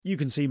You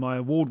can see my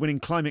award-winning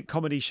climate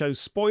comedy show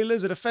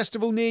Spoilers at a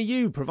festival near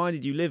you,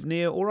 provided you live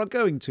near or are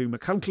going to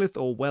Machynlleth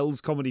or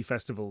Wells comedy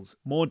festivals.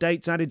 More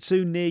dates added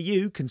soon near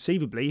you,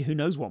 conceivably, who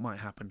knows what might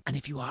happen. And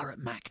if you are at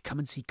Mac, come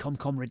and see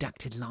ComCom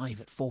Redacted live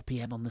at 4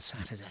 p.m. on the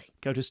Saturday.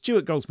 Go to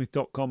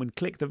stuartgoldsmith.com and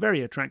click the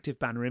very attractive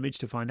banner image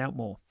to find out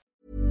more.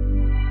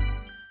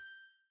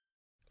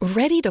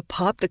 Ready to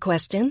pop the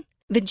question?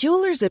 The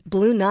jewelers at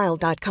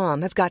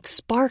BlueNile.com have got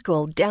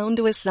sparkle down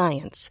to a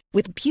science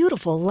with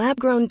beautiful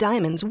lab-grown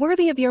diamonds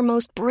worthy of your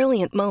most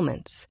brilliant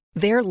moments.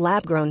 Their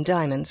lab-grown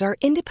diamonds are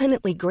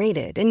independently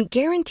graded and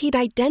guaranteed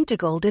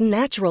identical to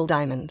natural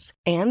diamonds,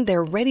 and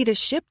they're ready to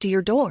ship to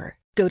your door.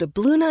 Go to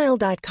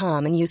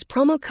BlueNile.com and use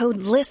promo code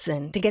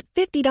LISTEN to get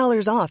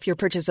 $50 off your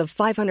purchase of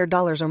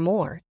 $500 or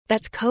more.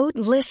 That's code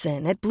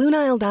LISTEN at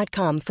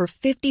BlueNile.com for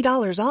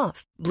 $50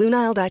 off.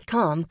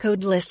 BlueNile.com,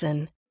 code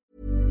LISTEN.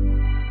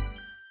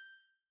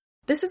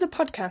 This is a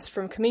podcast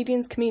from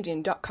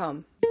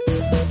comedianscomedian.com.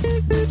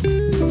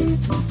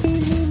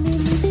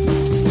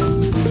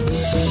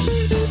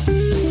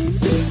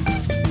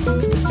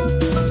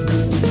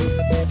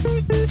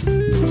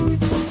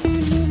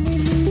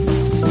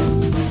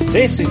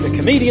 This is the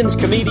Comedian's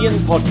Comedian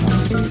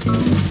podcast.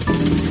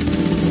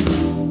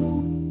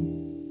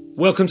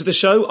 Welcome to the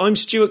show. I'm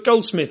Stuart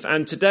Goldsmith,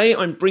 and today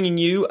I'm bringing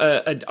you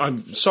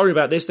I'm sorry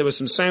about this. There were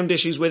some sound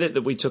issues with it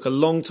that we took a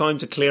long time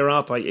to clear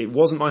up. It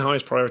wasn't my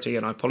highest priority,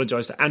 and I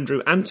apologise to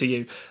Andrew and to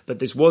you, but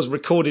this was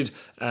recorded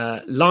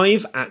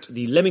live at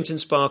the Leamington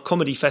Spa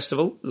Comedy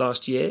Festival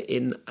last year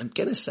in, I'm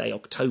going to say,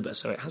 October,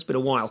 so it has been a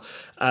while.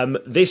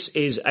 This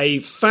is a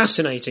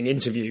fascinating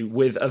interview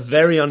with a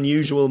very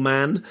unusual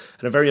man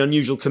and a very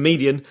unusual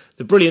comedian,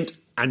 the brilliant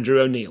Andrew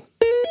O'Neill.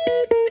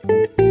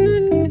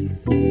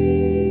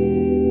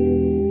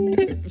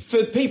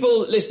 For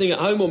people listening at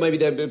home, or maybe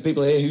there are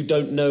people here who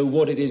don't know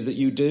what it is that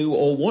you do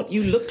or what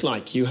you look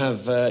like, you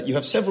have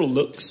several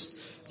looks,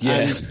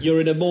 and you're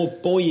in a more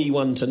boy-y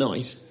one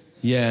tonight.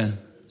 Yeah,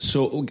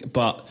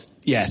 but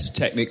yes,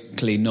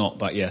 technically not,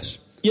 but yes.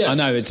 Yeah. I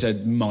know it's a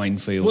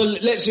minefield. Well,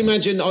 let's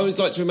imagine, I always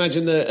like to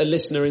imagine a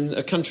listener in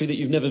a country that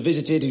you've never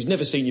visited, who's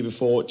never seen you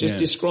before. Just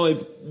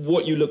describe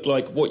what you look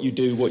like, what you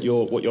do, what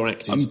your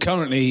act is. I'm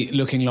currently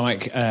looking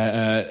like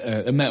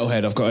a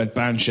metalhead. I've got a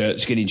band shirt,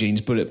 skinny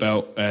jeans, bullet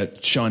belt,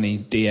 shiny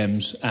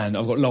DMs, and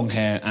I've got long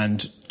hair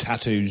and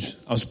tattoos.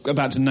 I was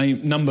about to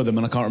number them,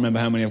 and I can't remember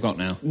how many I've got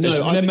now.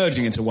 They're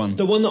merging into one.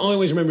 The one that I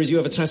always remember is you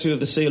have a tattoo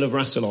of the seal of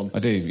Rassilon. I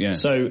do, yeah.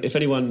 So if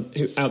anyone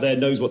out there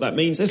knows what that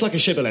means, it's like a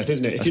shibboleth,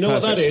 isn't it? If you know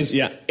what that is,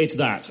 it's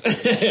that.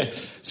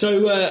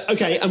 So,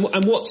 okay,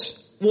 and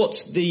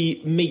what's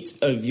the meat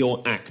of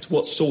your act?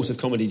 What sort of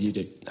comedy do you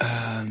do?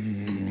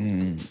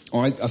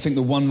 I think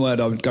the one word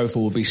I would go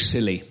for would be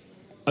silly.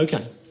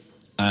 Okay.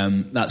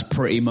 That's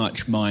pretty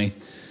much my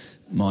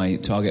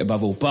target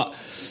above all. But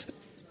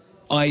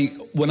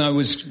when I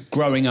was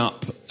growing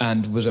up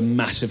and was a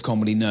massive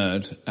comedy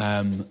nerd,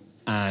 and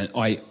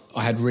I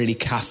had really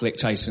Catholic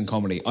tastes in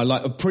comedy.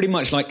 I pretty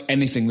much like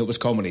anything that was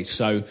comedy.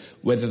 So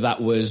whether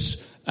that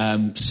was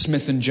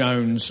Smith and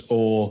Jones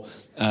or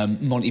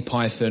Monty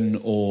Python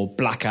or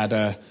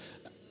Blackadder,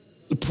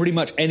 pretty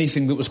much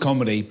anything that was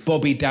comedy.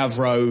 Bobby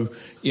Davro,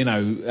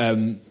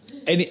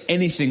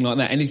 anything like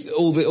that.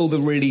 All the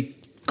really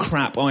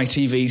crap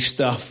ITV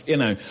stuff.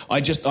 I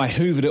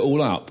hoovered it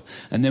all up,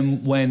 and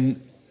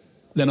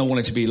then I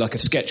wanted to be like a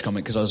sketch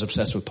comic because I was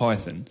obsessed with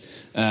Python.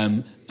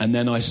 And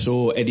then I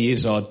saw Eddie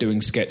Izzard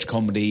doing sketch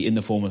comedy in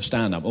the form of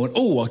stand-up. I went,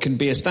 I can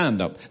be a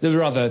stand-up. There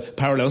were other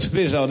parallels with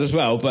Izzard as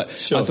well, but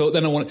sure. I thought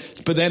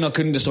but then I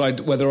couldn't decide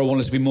whether I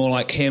wanted to be more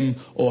like him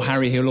or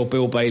Harry Hill or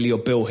Bill Bailey or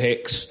Bill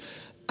Hicks.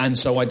 And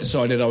so I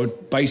decided I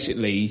would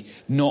basically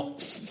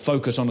not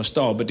focus on a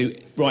style, but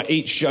write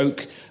each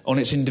joke on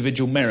its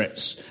individual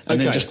merits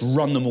and then just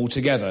run them all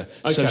together.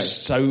 Okay.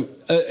 So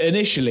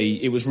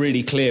initially it was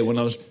really clear when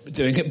I was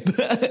doing an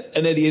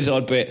Eddie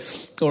Izzard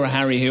bit or a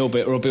Harry Hill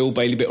bit or a Bill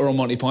Bailey bit or a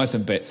Monty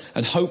Python bit.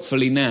 And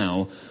hopefully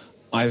now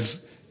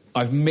I've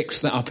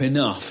mixed that up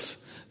enough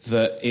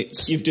that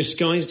it's... You've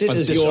disguised it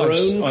as your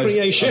own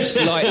creation? I've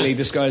slightly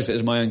disguised it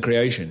as my own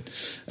creation.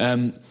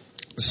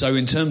 So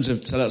in terms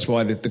of, that's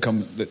why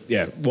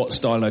what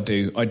style I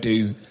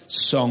do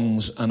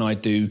songs, and I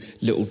do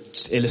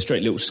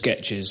illustrate little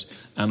sketches,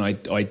 and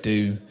I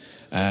do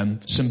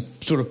some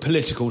sort of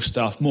political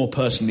stuff, more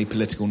personally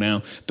political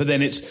now. But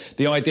then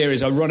the idea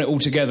is I run it all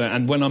together,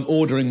 and when I'm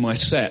ordering my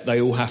set,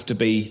 they all have to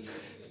be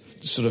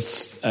sort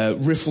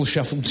of riffle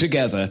shuffled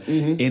together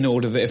in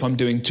order that if I'm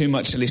doing too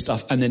much silly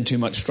stuff and then too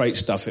much straight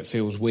stuff, it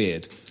feels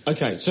weird.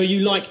 Okay, so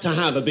you like to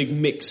have a big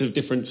mix of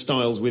different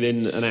styles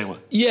within an hour?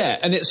 Yeah,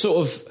 and it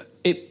sort of,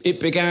 it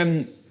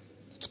began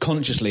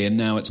consciously, and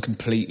now it's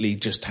completely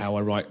just how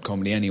I write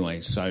comedy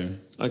anyway, so...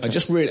 Okay.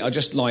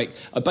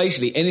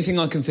 Basically anything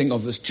I can think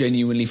of that's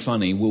genuinely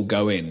funny will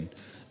go in,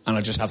 and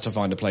I just have to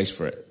find a place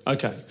for it.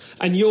 Okay.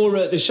 And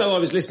your the show I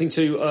was listening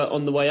to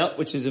on the way up,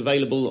 which is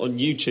available on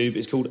YouTube,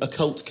 is called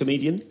Occult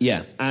Comedian.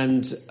 Yeah.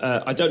 And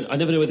I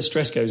never know where the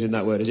stress goes in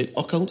that word. Is it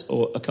occult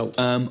or occult?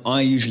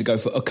 I usually go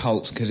for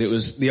occult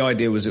because the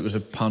idea was it was a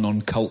pun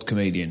on cult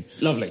comedian.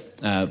 Lovely.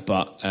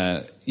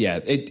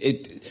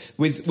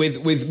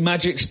 With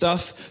magic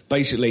stuff,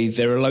 basically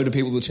there are a load of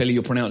people that tell you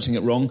you're pronouncing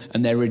it wrong,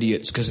 and they're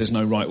idiots because there's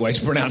no right way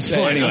to pronounce it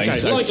anyway. Okay.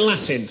 So. Like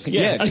Latin.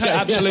 Yeah, okay.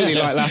 Absolutely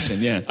like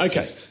Latin. Yeah.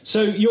 Okay.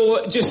 So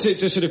you're just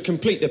to sort of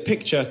complete the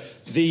picture.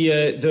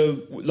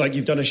 Like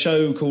you've done a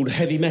show called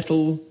Heavy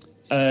Metal.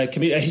 A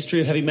history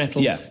of heavy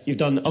metal. Yeah. You've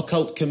done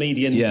Occult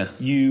Comedian. Yeah.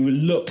 You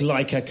look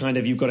like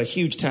you've got a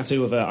huge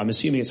tattoo of I'm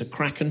assuming it's a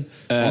kraken.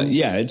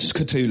 Yeah, it's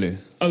Cthulhu.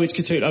 Oh, it's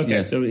Cthulhu. Okay,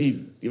 yeah. so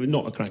you're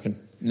not a kraken.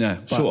 No,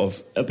 sort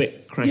of. A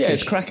bit kraken. Yeah,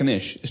 it's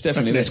Kraken-ish. It's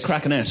definitely it's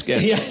Kraken-esque, yeah.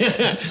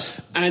 Yeah.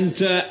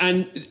 And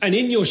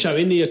in your show,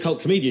 in the Occult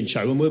Comedian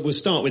show, and we'll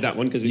start with that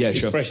one because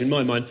it's fresh in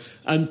my mind,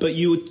 but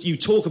you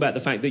talk about the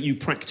fact that you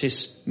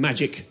practice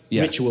magic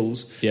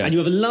rituals, and you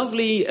have a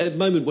lovely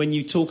moment when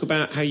you talk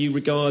about how you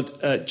regard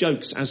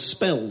jokes as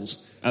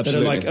spells.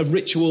 Absolutely. That are like a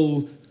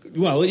ritual.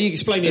 Well, you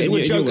explain it.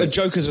 A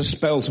joke is a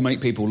spell to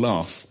make people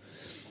laugh.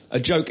 A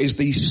joke is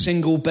the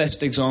single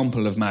best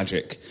example of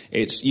magic.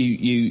 It's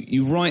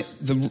you write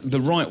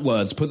the right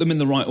words, put them in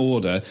the right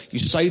order, you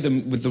say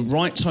them with the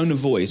right tone of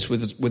voice,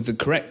 with the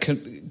correct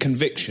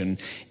conviction,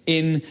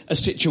 in a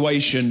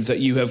situation that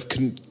you have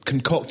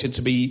concocted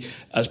to be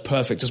as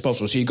perfect as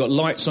possible. So you've got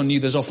lights on you,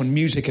 there's often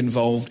music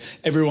involved,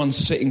 everyone's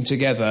sitting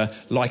together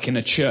like in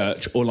a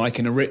church or like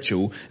in a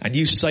ritual, and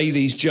you say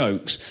these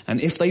jokes, and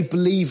if they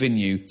believe in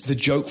you, the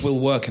joke will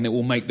work and it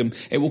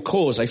will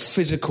cause a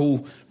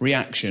physical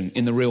reaction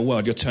in the real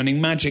world.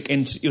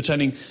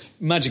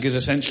 Magic is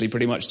essentially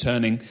pretty much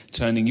turning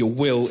your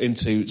will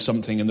into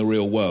something in the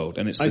real world,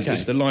 and it's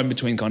the line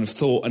between kind of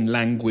thought and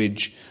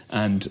language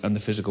and the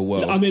physical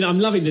world. I mean, I'm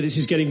loving that this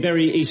is getting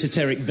very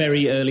esoteric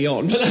very early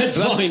on, but that's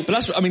fine.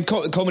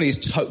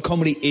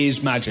 Comedy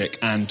is magic,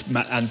 and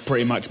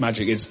pretty much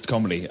magic is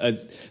comedy.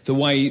 The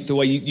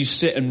way you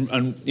sit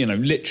and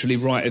literally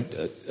write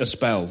a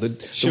spell.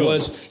 The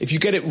words, if you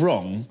get it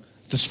wrong,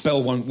 the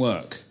spell won't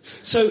work.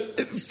 So,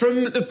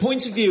 from the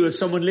point of view of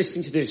someone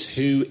listening to this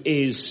who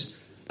is,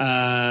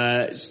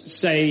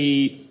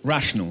 say...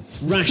 Rational.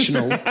 What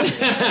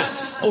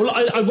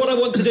I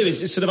want to do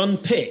is sort of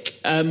unpick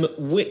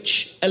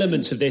which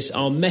elements of this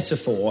are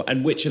metaphor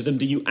and which of them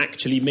do you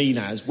actually mean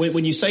as.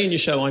 When you say in your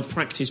show, I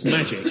practice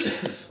magic,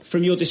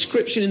 from your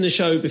description in the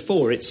show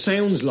before, it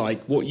sounds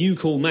like what you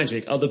call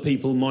magic, other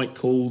people might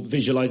call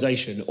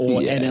visualization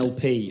or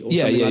NLP or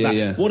something like that.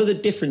 Yeah. What are the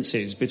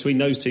differences between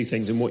those two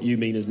things and what you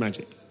mean as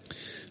magic?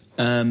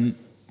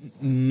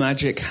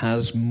 Magic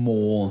has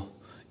more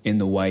in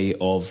the way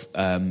of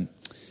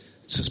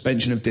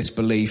suspension of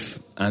disbelief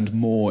and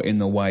more in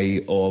the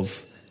way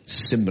of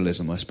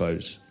symbolism, I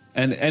suppose.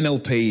 And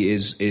NLP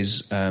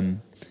is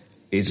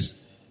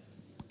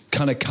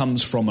kind of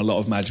comes from a lot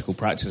of magical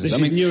practices. This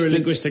is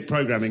neuro-linguistic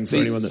programming for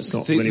anyone that's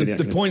not familiar with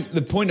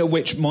the point at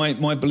which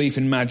my belief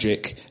in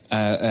magic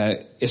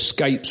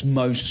escapes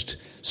most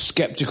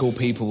sceptical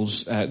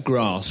people's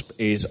grasp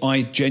is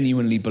I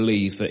genuinely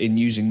believe that in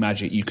using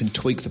magic you can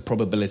tweak the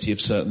probability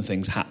of certain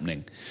things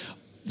happening.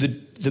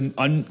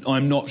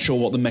 I'm not sure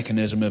what the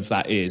mechanism of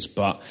that is,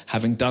 but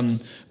having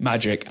done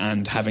magic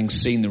and having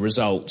seen the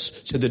results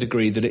to the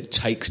degree that it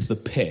takes the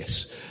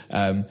piss.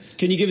 Can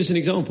you give us an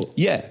example?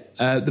 Yeah.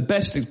 The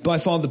best, by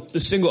far, the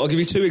single, I'll give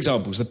you two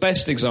examples. The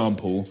best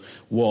example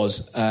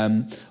was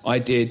I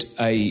did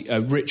a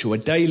ritual, a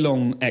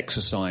day-long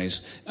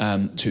exercise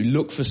to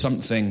look for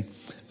something.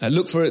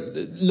 Look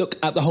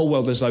at the whole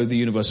world as though the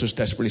universe was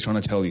desperately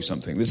trying to tell you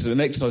something. This is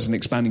an exercise in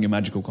expanding your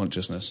magical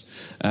consciousness.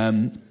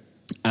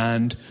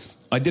 And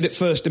I did it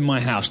first in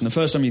my house, and the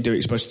first time you do it,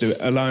 you're supposed to do it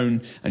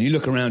alone, and you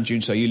look around you,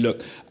 and so you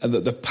look at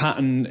the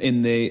pattern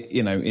in the,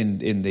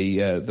 in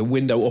the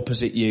window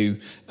opposite you,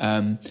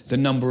 the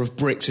number of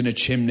bricks in a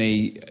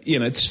chimney,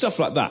 stuff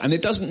like that. And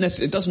it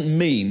doesn't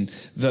mean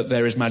that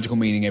there is magical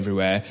meaning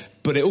everywhere,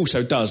 but it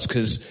also does,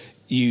 because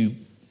you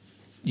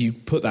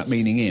put that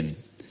meaning in.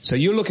 So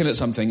you're looking at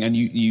something and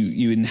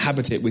you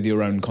inhabit it with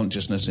your own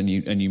consciousness and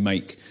you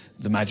make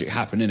the magic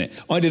happen in it.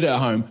 I did it at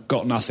home,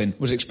 got nothing,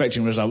 was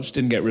expecting results,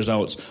 didn't get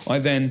results.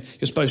 What you're then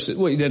supposed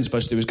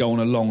to do is go on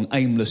a long,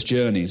 aimless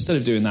journey. Instead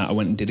of doing that, I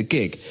went and did a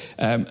gig.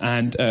 I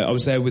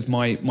was there with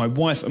my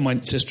wife and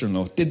my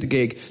sister-in-law. Did the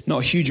gig,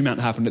 not a huge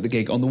amount happened at the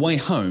gig. On the way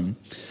home,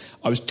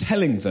 I was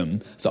telling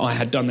them that I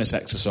had done this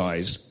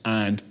exercise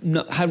and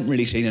hadn't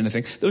really seen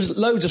anything. There was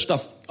loads of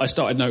stuff I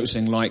started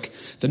noticing, like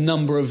the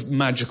number of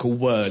magical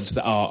words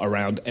that are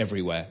around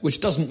everywhere, which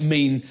doesn't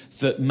mean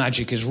that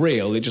magic is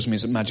real. It just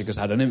means that magic has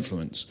had an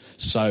influence.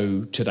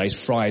 So today's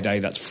Friday,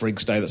 that's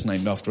Frigg's Day, that's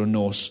named after a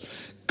Norse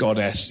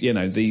goddess.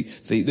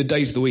 The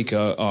days of the week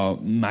are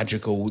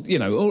magical.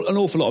 An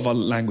awful lot of our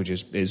language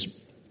is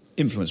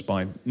influenced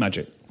by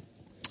magic.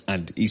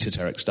 and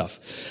esoteric stuff.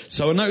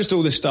 So I noticed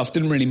all this stuff,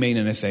 didn't really mean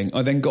anything.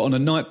 I then got on a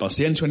night bus,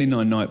 the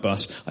N29 night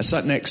bus. I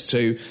sat next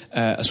to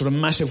a sort of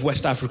massive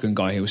West African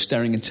guy who was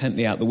staring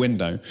intently out the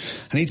window.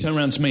 And he turned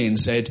around to me and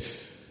said,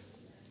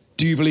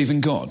 "Do you believe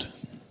in God?"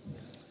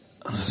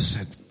 And I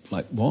said,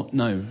 like, "What?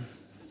 No."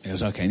 He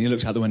goes, "Okay." And he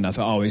looked out the window. I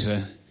thought, oh, he's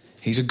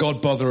a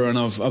God botherer and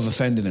I've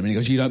offended him. And he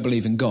goes, "You don't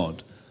believe in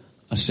God?"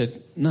 I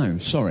said, "No,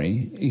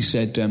 sorry." He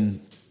said,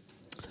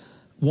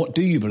 "What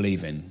do you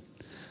believe in?"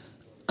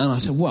 And I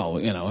said, "Well,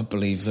 I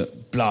believe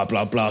that blah,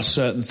 blah, blah,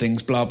 certain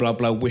things, blah, blah,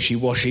 blah,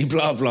 wishy-washy,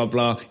 blah, blah,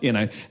 blah,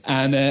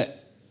 And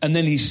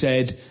then he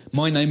said,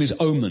 "My name is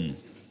Omen."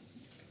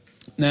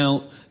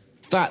 Now,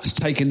 that's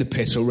taking the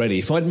piss already.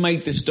 If I'd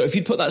made this story, if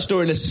you'd put that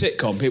story in a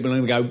sitcom, people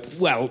are going to go,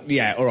 well,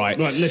 yeah, all right.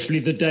 Right, literally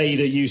the day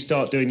that you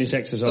start doing this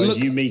exercise,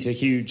 you meet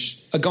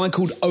a guy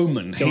called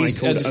Omen.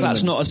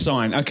 That's not a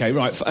sign. Okay,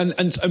 right.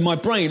 And my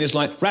brain is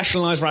like,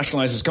 rationalise,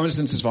 this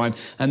coincidence is fine.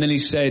 And then he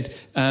said,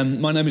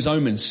 "My name is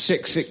Omen,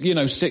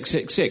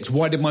 666.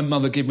 Why did my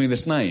mother give me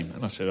this name?"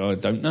 And I said, "I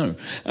don't know."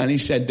 And he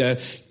said,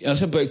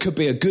 "But it could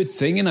be a good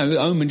thing,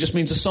 Omen just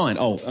means a sign."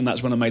 Oh, and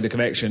that's when I made the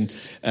connection.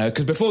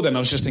 Because before then I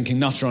was just thinking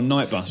nutter on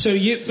night bus.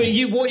 So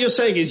what you're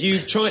saying is you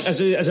tried, as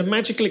a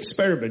magical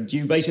experiment,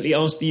 you basically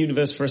asked the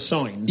universe for a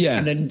sign. Yeah.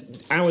 And then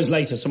hours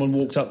later someone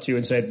walked up to you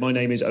and said, "My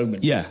name is Omen."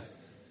 Yeah.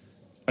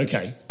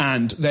 Okay.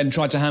 And then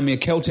tried to hand me a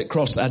Celtic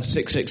cross that had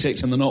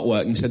 666 and the knot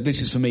work and said,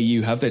 "This is for me,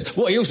 you have this."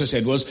 What he also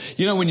said was,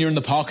 when you're in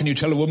the park and you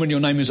tell a woman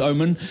your name is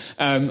Omen,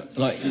 tell me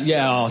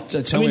about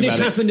it. This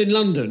happened in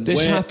London.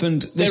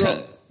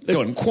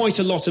 There's quite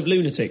a lot of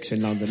lunatics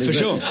in London, for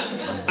sure.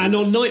 And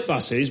on night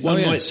buses,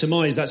 one might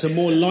surmise that's a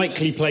more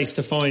likely place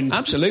to find...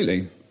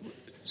 Absolutely.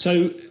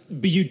 So,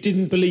 but you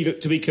didn't believe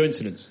it to be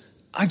coincidence?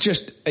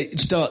 It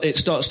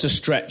starts to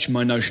stretch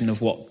my notion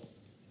of what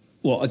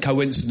a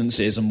coincidence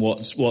is and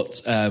what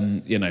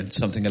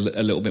something a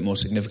little bit more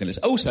significant is.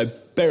 Also,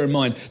 bear in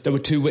mind, there were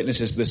two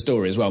witnesses to this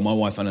story as well, my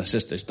wife and her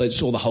sister. They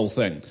saw the whole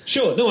thing.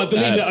 Sure, no, I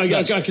believe that.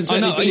 I can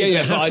certainly believe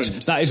that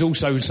happened. That is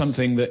also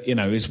something that,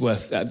 is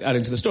worth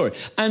adding to the story.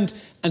 And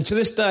to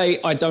this day,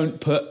 I don't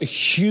put a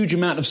huge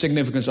amount of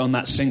significance on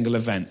that single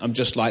event. I'm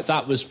just like,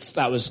 that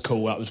was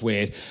cool, that was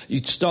weird.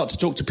 You start to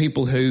talk to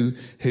people who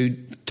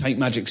take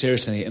magic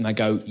seriously and they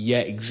go, yeah,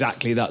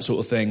 exactly that sort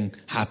of thing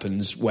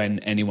happens when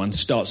anyone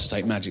starts to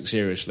take magic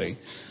seriously.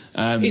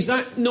 Is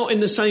that not in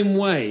the same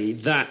way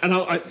that, and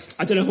I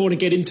don't know if I want to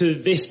get into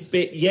this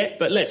bit yet,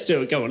 but let's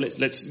do it. Go on,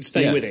 let's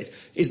stay with it.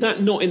 Is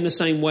that not in the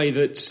same way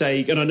that,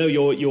 say, and I know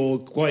you're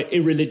quite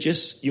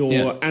irreligious,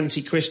 you're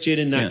anti-Christian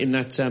in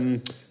that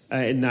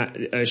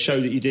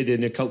show that you did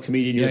in Occult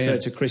Comedian, you refer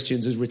to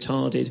Christians as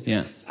retarded.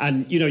 Yeah.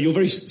 And, you're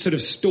very sort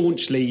of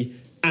staunchly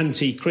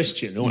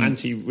anti-Christian or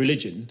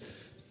anti-religion.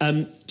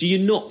 Do you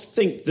not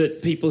think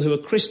that people who are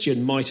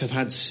Christian might have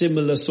had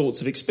similar sorts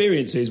of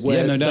experiences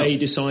where they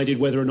decided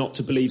whether or not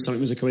to believe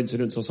something was a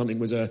coincidence or something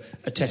was a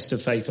test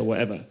of faith or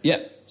whatever? Yeah.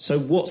 So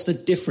what's the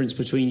difference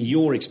between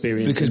your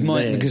experience and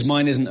theirs? Because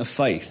mine isn't a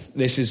faith.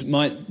 This is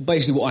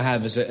basically what I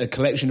have is a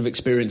collection of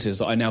experiences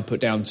that I now put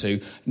down to.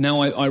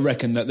 Now I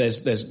reckon that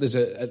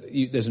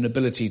there's an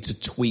ability to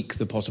tweak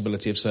the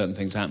possibility of certain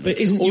things happening. But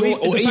isn't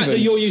the fact that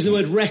you're using the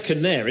word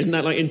reckon there, isn't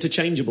that like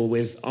interchangeable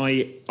with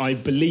I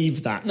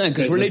believe that? No,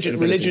 because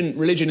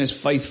religion is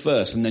faith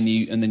first, and then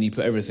you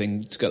put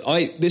everything together.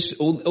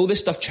 All this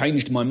stuff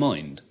changed my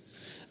mind.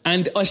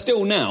 And I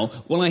still now,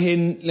 when I hear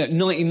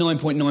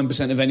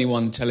 99.9% of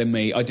anyone telling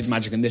me I did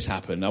magic and this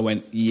happened, I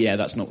went, yeah,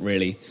 that's not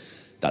really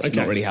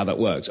how that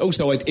works.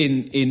 Also,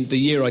 in the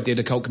year I did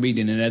Occult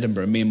Comedian in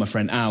Edinburgh, me and my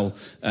friend Al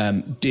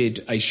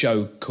did a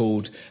show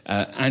called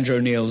Andrew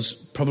O'Neill's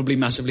Probably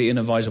Massively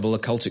Inadvisable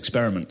Occult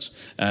Experiments,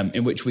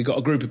 in which we got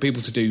a group of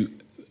people to do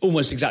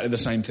almost exactly the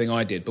same thing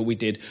I did, but we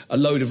did a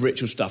load of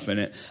ritual stuff in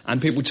it.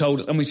 And people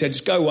told us, and we said,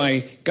 just go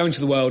away, go into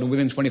the world, and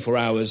within 24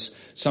 hours,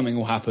 something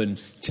will happen,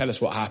 tell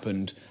us what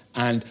happened.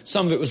 And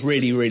some of it was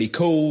really, really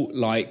cool,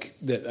 like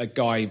a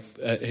guy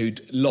who'd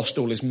lost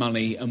all his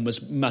money and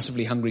was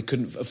massively hungry,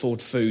 couldn't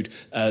afford food.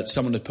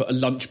 Someone had put a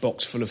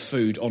lunchbox full of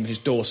food on his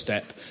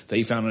doorstep that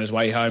he found on his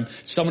way home.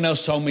 Someone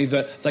else told me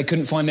that they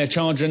couldn't find their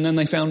charger and then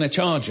they found their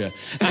charger.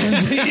 And,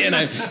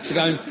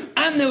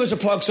 and there was a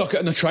plug socket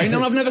on the train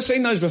and I've never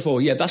seen those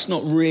before. Yeah, that's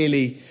not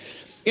really...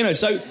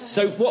 So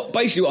what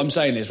I'm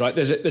saying is, right,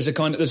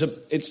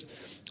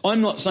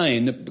 I'm not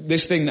saying that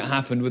this thing that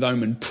happened with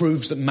Omen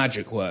proves that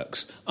magic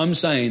works. I'm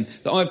saying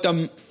that I've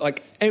done,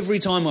 every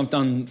time I've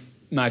done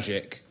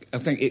magic, I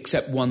think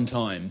except one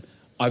time,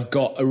 I've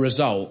got a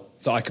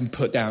result that I can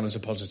put down as a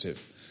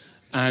positive.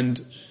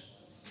 And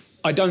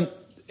I don't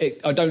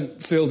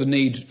feel the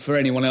need for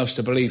anyone else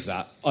to believe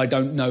that. I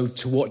don't know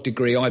to what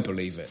degree I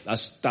believe it.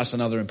 That's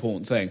another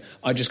important thing.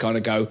 I just kind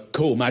of go,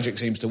 cool, magic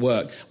seems to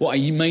work. What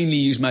I mainly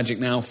use magic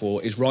now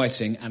for is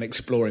writing and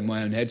exploring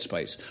my own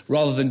headspace,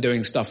 rather than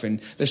doing stuff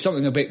there's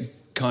something a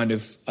bit kind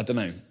of, I don't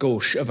know,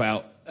 gauche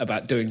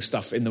about doing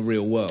stuff in the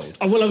real world.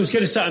 Oh, well, I was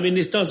going to say,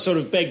 this does sort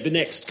of beg the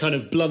next kind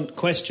of blunt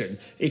question.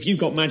 If you've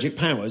got magic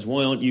powers,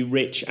 why aren't you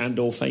rich and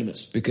or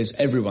famous? Because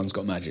everyone's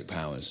got magic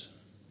powers.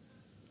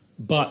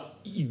 But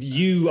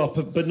you are,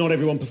 but not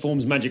everyone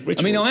performs magic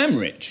rituals. I mean, I am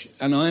rich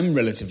and I am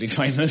relatively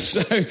famous.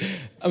 So,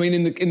 I mean,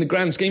 in the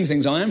grand scheme of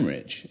things, I am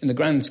rich. In the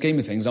grand scheme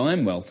of things, I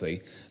am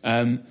wealthy,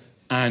 and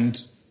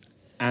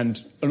an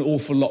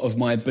awful lot of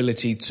my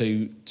ability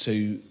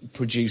to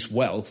produce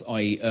wealth,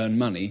 i.e., earn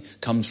money,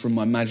 comes from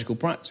my magical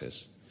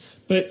practice.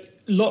 But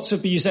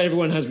you say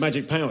everyone has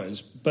magic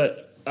powers,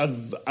 but a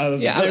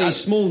very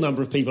small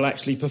number of people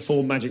actually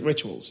perform magic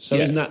rituals. So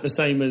isn't that the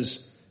same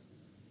as?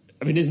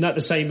 I mean, isn't that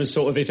the same as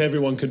sort of if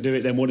everyone could do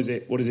it, then what does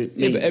it mean?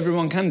 Yeah, but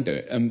everyone can do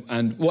it,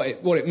 and what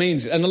it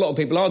means, and a lot of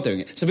people are doing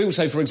it. So people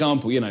say, for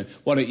example,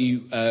 why don't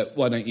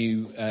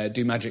you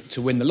do magic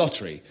to win the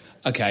lottery?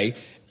 Okay,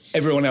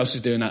 everyone else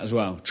is doing that as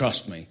well.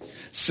 Trust me.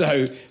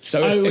 I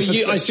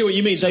see what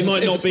you mean. They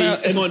might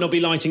not be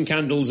lighting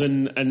candles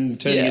and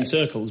turning in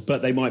circles,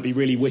 but they might be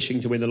really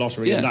wishing to win the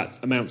lottery, and that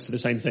amounts to the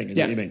same thing. Is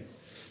what you mean?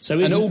 So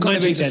isn't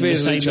magic then the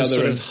same as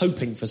sort of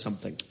hoping for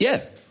something?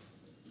 Yeah.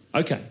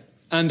 Okay.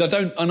 And I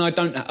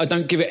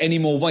don't give it any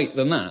more weight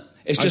than that.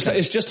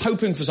 It's just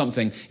hoping for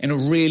something in a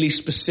really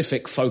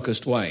specific,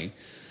 focused way.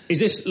 Is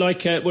this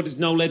like what is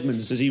Noel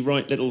Edmonds? Does he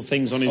write little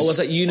things on his? Was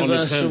that universal? On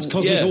his hands?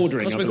 Cosmic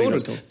ordering. Cosmic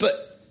ordering.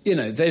 But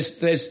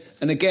there's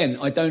and again,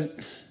 I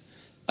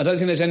don't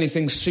think there's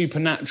anything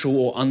supernatural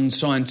or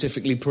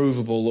unscientifically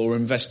provable or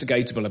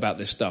investigatable about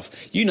this stuff.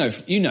 You know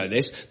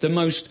this. The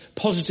most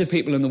positive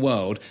people in the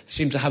world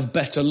seem to have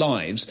better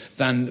lives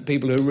than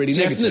people who are really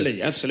negative.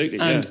 Definitely, absolutely.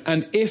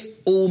 And if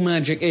all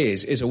magic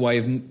is a way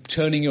of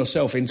turning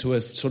yourself into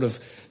a sort of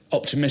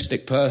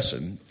optimistic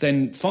person,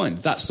 then fine,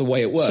 that's the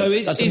way it works.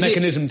 That's the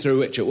mechanism through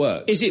which it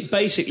works. Is it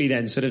basically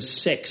then sort of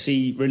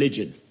sexy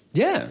religion?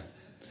 Yeah.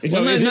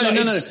 No,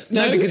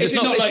 because it's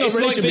not religion. It's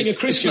like being a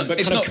Christian, but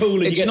kind of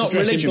cool, and you get to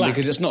dress in black.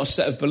 Because it's not a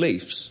set of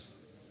beliefs.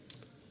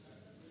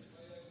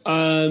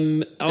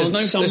 Some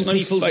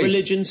people's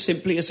religion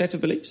simply a set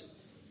of beliefs?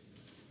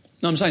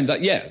 No, I'm saying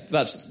that,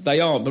 they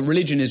are, but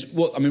religion is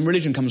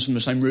religion comes from the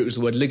same root as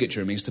the word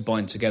ligature. It means to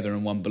bind together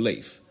in one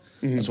belief.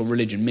 Mm-hmm. That's what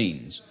religion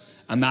means.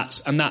 And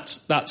that's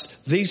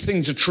these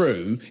things are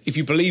true. If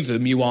you believe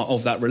them, you are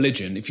of that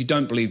religion. If you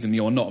don't believe them,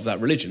 you are not of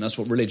that religion. That's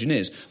what religion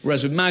is.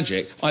 Whereas with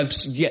magic, I've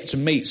yet to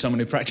meet someone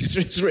who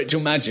practices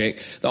ritual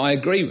magic that I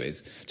agree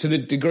with, to the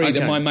degree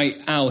that my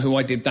mate Al, who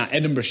I did that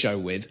Edinburgh show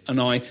with, and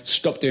I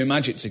stopped doing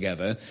magic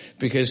together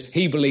because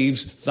he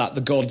believes that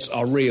the gods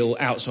are real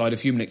outside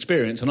of human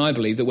experience, and I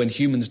believe that when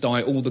humans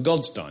die, all the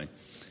gods die.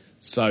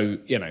 So,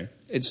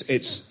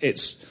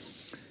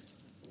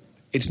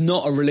 it's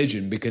not a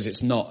religion because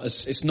it's not a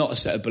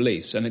set of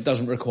beliefs, and it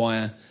doesn't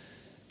require,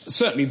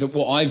 certainly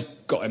what I've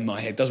got in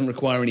my head doesn't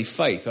require any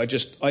faith.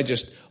 It's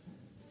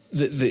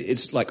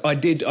like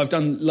I've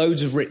done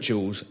loads of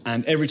rituals,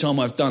 and every time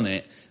I've done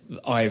it,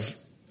 I've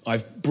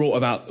brought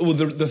about,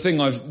 the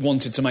thing I've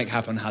wanted to make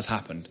happen has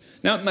happened.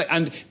 Now,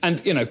 and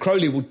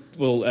Crowley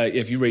will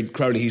if you read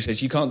Crowley, he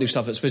says you can't do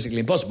stuff that's physically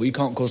impossible. You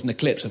can't cause an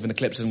eclipse if an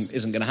eclipse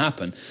isn't going to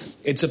happen.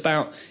 It's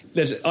about,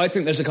 I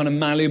think there's a kind of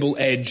malleable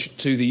edge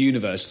to the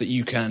universe that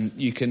you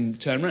can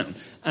turn around.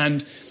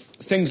 And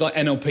things like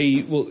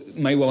NLP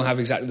may well have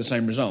exactly the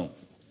same result.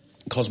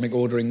 Cosmic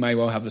ordering may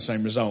well have the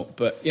same result.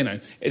 But,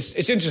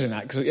 it's interesting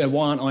that, because,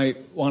 why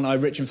aren't I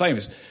rich and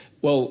famous?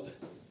 Well,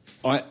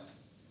 I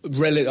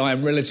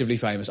am relatively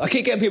famous. I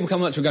keep getting people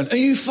coming up to me going, "Are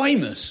you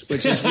famous?"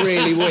 Which is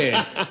really weird.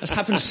 That's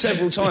happened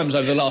several times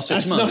over the last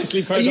 6 months.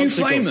 Nicely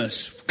paradoxical. Are you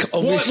famous?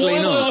 Obviously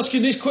why not. Why am I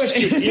asking this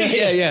question?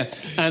 Yeah.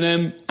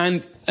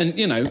 And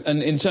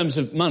in terms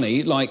of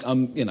money,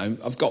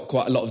 I've got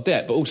quite a lot of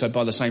debt, but also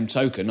by the same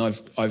token,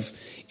 I've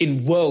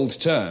in world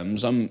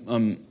terms,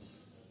 I'm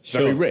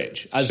very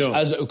rich, as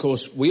of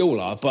course we all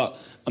are, but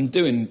I'm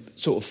doing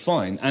sort of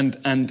fine.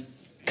 And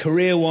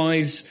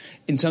career-wise,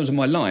 in terms of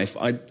my life,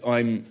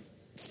 I'm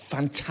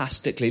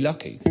fantastically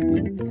lucky.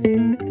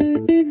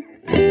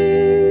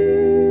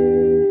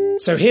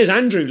 So here's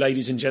Andrew,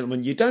 ladies and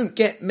gentlemen. You don't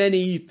get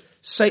many...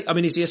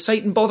 is he a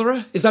Satan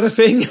botherer? Is that a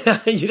thing?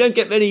 You don't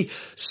get many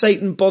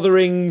Satan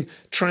bothering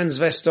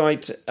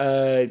transvestite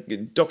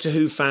Doctor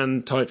Who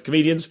fan type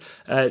comedians.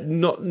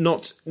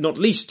 Not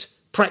least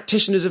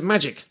practitioners of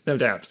magic, no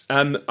doubt.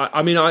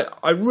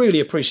 I really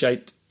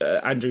appreciate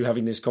Andrew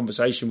having this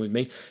conversation with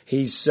me.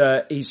 He's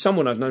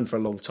someone I've known for a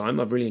long time.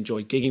 I've really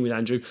enjoyed gigging with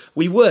Andrew.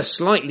 We were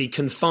slightly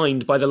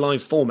confined by the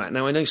live format.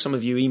 Now, I know some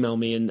of you email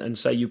me and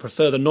say you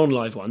prefer the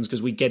non-live ones because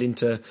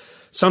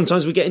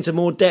sometimes we get into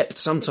more depth,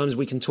 sometimes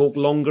we can talk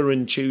longer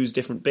and choose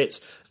different bits.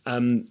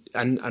 And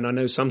I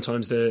know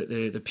sometimes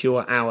the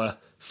pure hour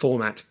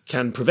format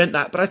can prevent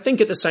that, but I think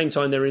at the same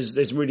time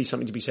there's really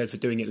something to be said for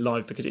doing it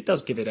live, because it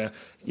does give it a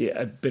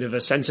bit of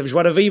a sense of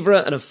joie de vivre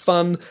and of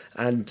fun,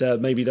 and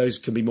maybe those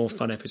can be more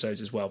fun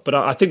episodes as well. But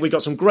I think we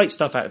got some great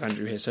stuff out of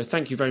Andrew here, so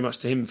thank you very much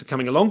to him for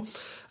coming along.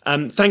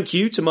 Thank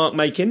you to Mark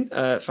Makin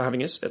for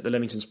having us at the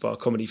Leamington Spa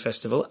Comedy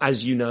Festival.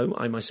 As you know,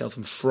 I myself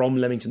am from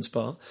Leamington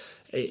Spa.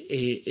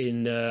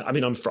 I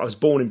was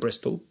born in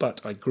Bristol,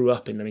 but I grew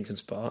up in Leamington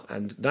Spa,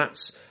 and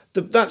that's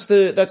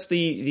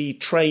the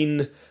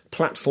train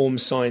platform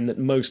sign that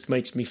most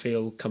makes me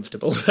feel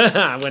comfortable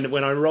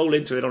when I roll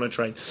into it on a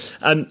train.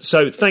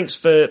 So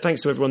thanks to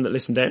everyone that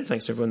listened there.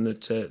 Thanks to everyone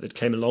that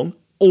came along.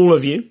 All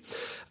of you.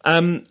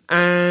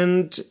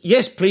 And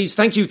yes, please,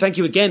 thank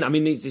you again. I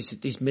mean,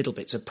 these middle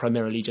bits are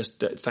primarily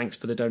just thanks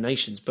for the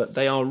donations, but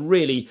they are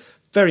really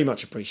very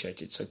much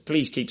appreciated. So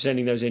please keep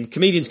sending those in.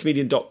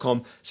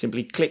 Comedianscomedian.com.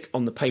 Simply click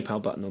on the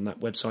PayPal button on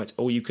that website,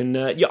 or you can.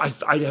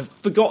 I have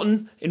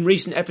forgotten in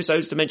recent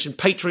episodes to mention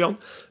Patreon,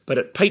 but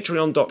at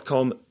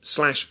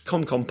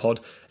patreon.com/ComComPod,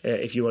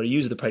 if you are a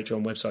user of the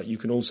Patreon website, you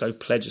can also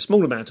pledge a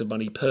small amount of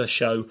money per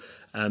show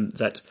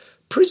that.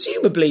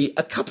 Presumably,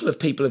 a couple of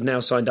people have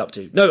now signed up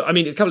to. No, I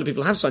mean, a couple of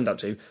people have signed up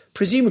to.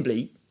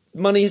 Presumably,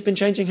 money has been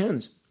changing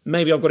hands.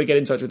 Maybe I've got to get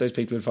in touch with those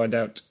people and find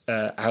out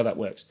how that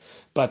works.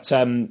 But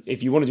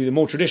if you want to do the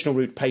more traditional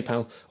route,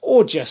 PayPal,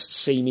 or just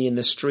see me in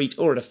the street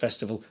or at a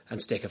festival and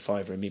stick a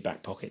 $5 in my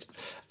back pocket.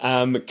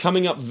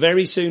 Coming up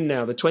very soon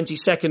now, the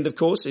 22nd, of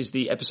course, is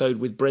the episode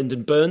with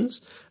Brendan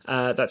Burns.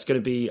 That's going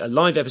to be a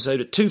live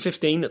episode at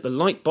 2:15 at the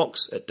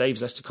Lightbox at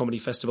Dave's Leicester Comedy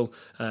Festival.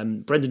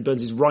 Brendan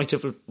Burns is right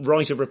of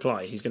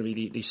reply. He's going to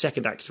be the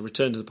second actor to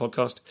return to the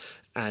podcast,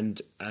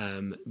 and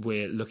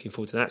we're looking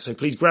forward to that. So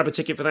please grab a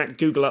ticket for that.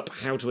 Google up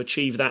how to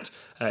achieve that.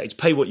 It's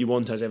pay what you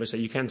want, as ever, so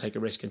you can take a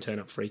risk and turn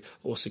up free,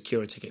 or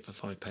secure a ticket for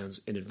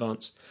 £5 in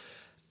advance.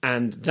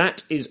 And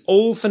that is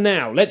all for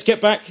now. Let's get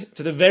back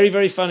to the very,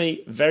 very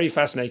funny, very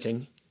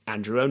fascinating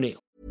Andrew O'Neill.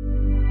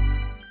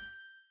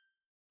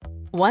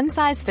 One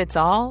size fits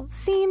all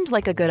seemed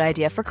like a good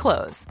idea for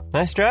clothes.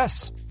 Nice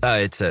dress.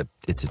 It's a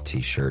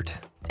T-shirt.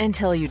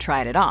 Until you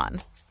tried it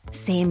on.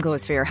 Same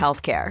goes for your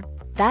healthcare.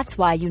 That's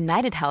why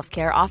United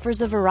Healthcare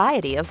offers a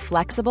variety of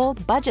flexible,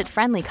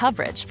 budget-friendly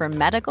coverage for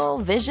medical,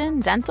 vision,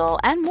 dental,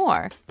 and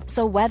more.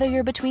 So whether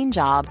you're between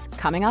jobs,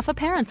 coming off a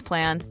parent's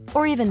plan,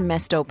 or even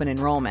missed open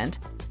enrollment,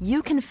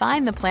 you can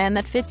find the plan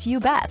that fits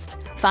you best.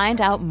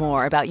 Find out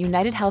more about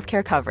United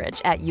Healthcare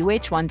coverage at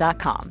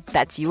UH1.com.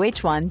 That's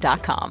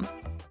UH1.com.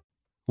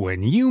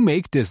 When you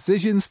make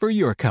decisions for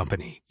your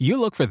company, you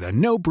look for the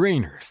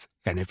no-brainers.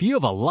 And if you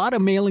have a lot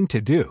of mailing to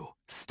do,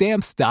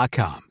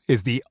 Stamps.com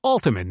is the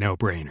ultimate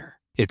no-brainer.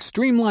 It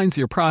streamlines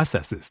your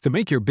processes to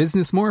make your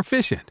business more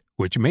efficient,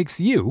 which makes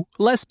you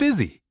less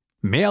busy.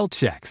 Mail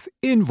checks,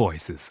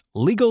 invoices,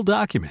 legal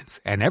documents,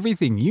 and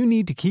everything you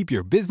need to keep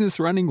your business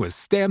running with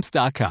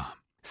Stamps.com.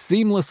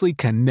 Seamlessly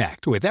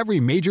connect with every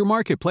major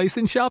marketplace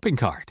and shopping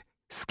cart.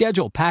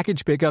 Schedule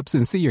package pickups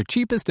and see your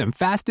cheapest and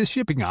fastest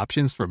shipping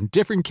options from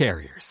different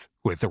carriers,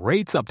 with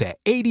rates up to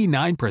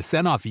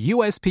 89% off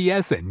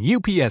USPS and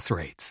UPS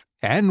rates.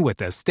 And with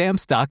the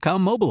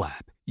Stamps.com mobile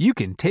app, you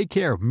can take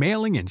care of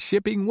mailing and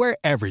shipping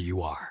wherever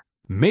you are.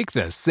 Make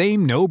the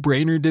same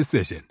no-brainer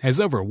decision as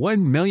over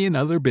 1 million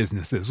other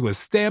businesses with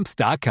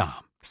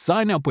Stamps.com.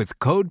 Sign up with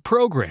code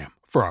PROGRAM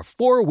for a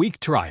 4-week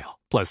trial,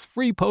 plus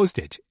free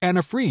postage and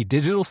a free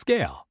digital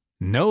scale.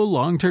 No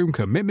long-term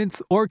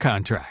commitments or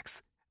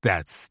contracts.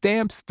 That's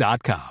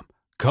Stamps.com.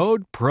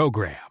 Code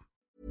PROGRAM.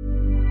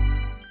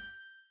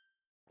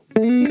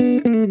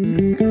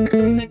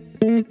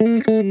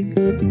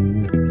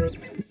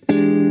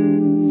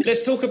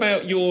 Let's talk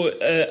about your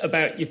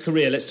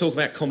career. Let's talk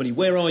about comedy.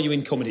 Where are you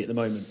in comedy at the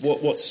moment?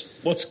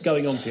 What's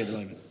going on for you at the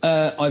moment?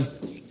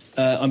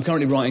 I'm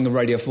currently writing a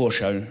Radio 4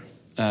 show.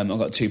 I've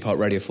got a 2-part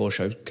Radio 4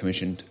 show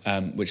commissioned,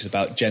 which is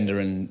about gender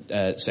and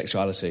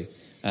sexuality,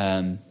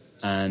 and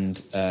I'm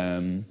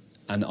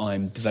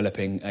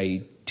developing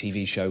a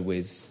TV show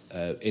with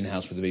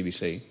in-house with the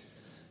BBC,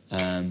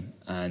 and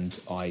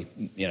I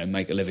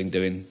make a living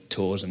doing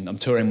tours, and I'm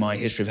touring my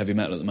history of heavy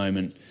metal at the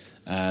moment,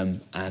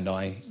 and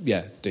I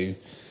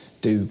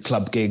do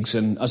club gigs,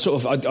 and I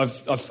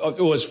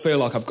always feel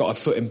like I've got a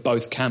foot in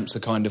both camps, the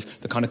kind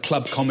of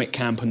club comic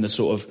camp and the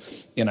sort of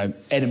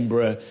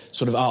Edinburgh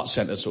sort of art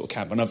centre sort of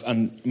camp, and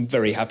I'm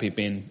very happy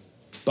being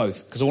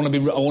both, because I want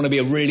to be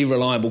a really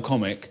reliable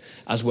comic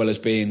as well as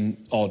being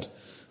odd.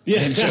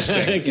 Yeah,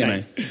 interesting.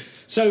 Okay.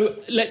 So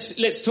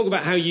let's talk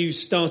about how you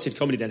started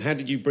comedy then. How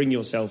did you bring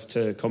yourself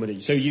to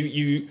comedy? So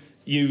you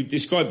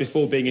described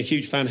before being a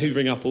huge fan,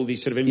 hoovering up all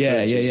these sort of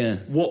influences. Yeah.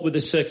 What were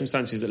the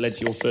circumstances that led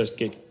to your first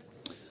gig?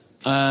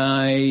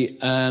 I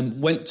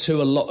went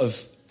to a lot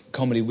of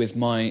comedy with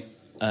my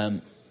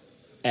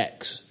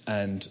ex,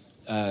 and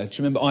do you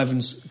remember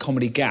Ivan's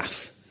Comedy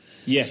Gaff?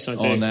 Yes, I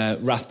do.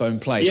 On Rathbone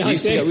Place. Yeah, we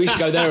used to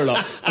go there a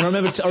lot. And I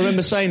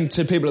remember saying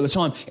to people at the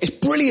time, it's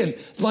brilliant.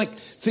 Like,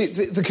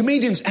 the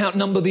comedians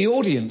outnumber the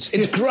audience.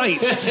 It's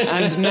great.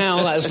 And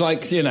now that's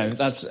like,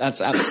 that's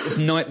it's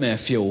nightmare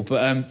fuel.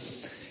 But,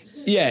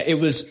 it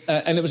was,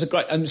 and it was a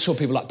great, and saw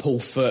people like Paul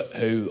Foot,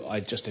 who I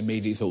just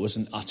immediately thought was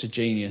an utter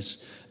genius.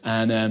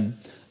 And,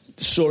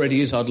 saw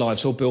Eddie Izzard live,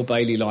 saw Bill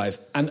Bailey live.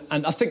 And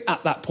I think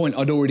at that point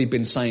I'd already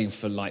been saying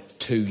for like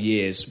 2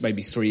 years,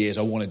 maybe 3 years,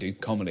 I want to do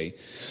comedy.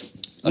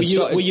 Were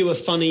you a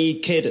funny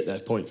kid at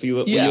that point? Were you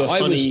a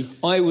funny...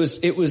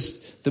 It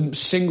was the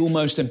single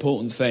most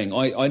important thing.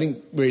 I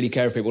didn't really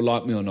care if people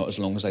liked me or not, as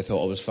long as they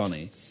thought I was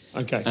funny.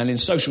 Okay. And in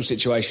social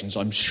situations,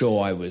 I'm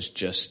sure I was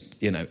just,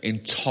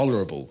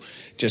 intolerable.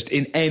 Just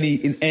in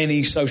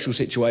any social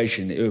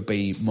situation, it would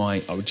be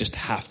I would just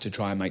have to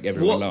try and make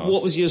everyone laugh.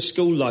 What was your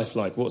school life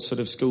like? What sort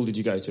of school did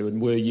you go to? And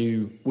were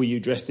you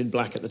dressed in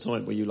black at the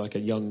time? Were you like a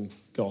young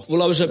goth?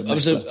 Well,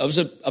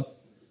 I've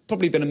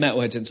probably been a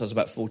metalhead since I was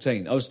about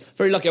 14. I was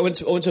very lucky. I went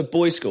to a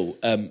boys' school,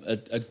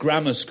 a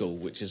grammar school,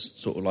 which is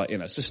sort of like,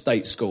 it's a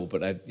state school,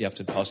 but you have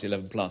to pass the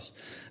 11 plus.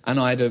 And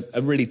I had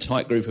a really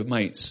tight group of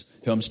mates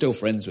who I'm still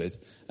friends with.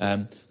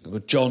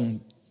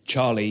 John,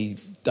 Charlie,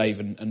 Dave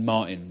and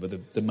Martin were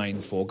the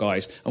main four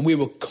guys. And we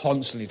were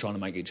constantly trying to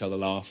make each other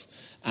laugh.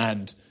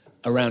 And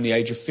around the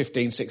age of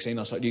 15, 16,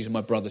 I started using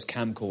my brother's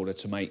camcorder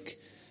to make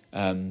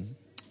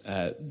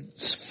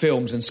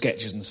films and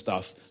sketches and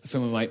stuff. I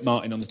filmed my mate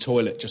Martin on the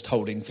toilet just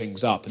holding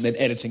things up and then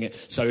editing it.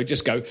 So it'd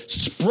just go,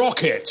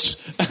 sprocket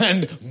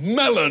and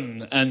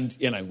melon. And,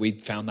 we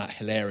found that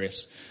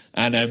hilarious.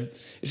 And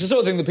it's the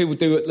sort of thing that people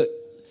do.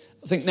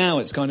 I think now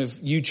it's kind of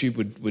YouTube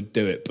would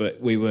do it, but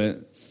we were...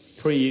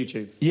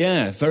 Pre-YouTube?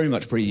 Yeah, very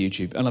much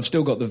pre-YouTube. And I've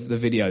still got the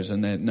videos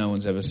and no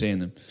one's ever seen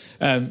them.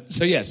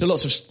 So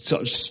lots of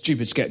sort of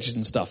stupid sketches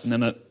and stuff. And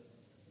then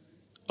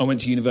I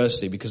went to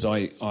university because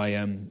I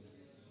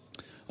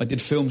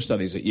did film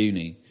studies at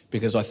uni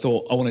because I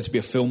thought I wanted to be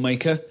a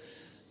filmmaker.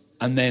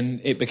 And then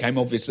it became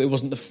obvious that it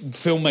wasn't the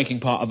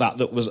filmmaking part of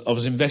that I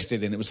was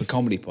invested in. It was the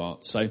comedy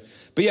part. So,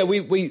 but yeah,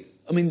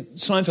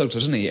 Seinfeld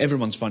doesn't he?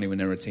 Everyone's funny when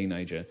they're a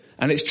teenager.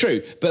 And it's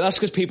true, but that's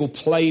because people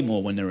play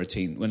more when they're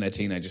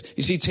teenagers.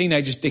 You see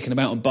teenagers dicking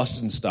about on buses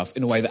and stuff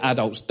in a way that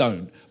adults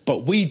don't.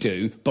 But we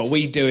do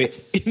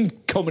it in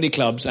comedy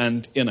clubs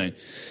and,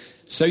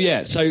 So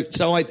yeah,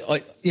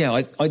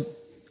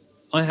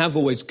 I have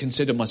always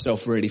considered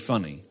myself really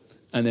funny.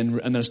 And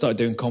then I started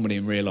doing comedy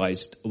and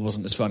realised I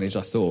wasn't as funny as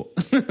I thought.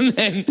 And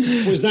then,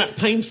 was that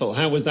painful?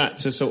 How was that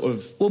to sort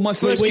of... Well, my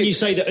first... When you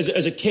say that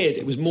as a kid,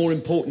 it was more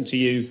important to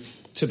you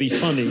to be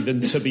funny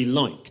than to be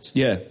liked.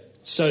 Yeah.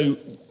 So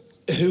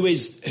who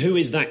is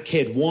that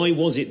kid? Why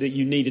was it that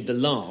you needed the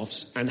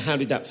laughs? And how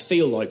did that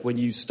feel like when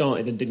you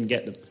started and didn't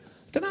get them?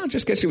 I don't know, I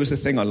just guess it was the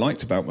thing I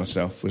liked about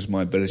myself, was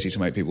my ability to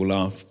make people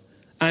laugh.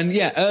 And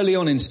yeah, early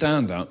on in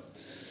stand-up,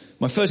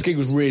 my first gig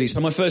was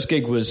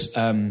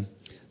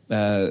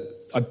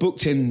I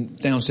booked in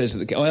downstairs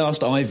at the... I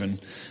asked Ivan,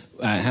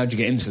 how'd you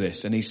get into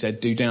this? And he said,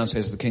 do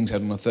downstairs at the King's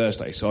Head on a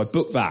Thursday. So I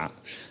booked that,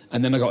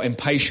 and then I got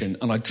impatient,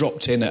 and I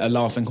dropped in at a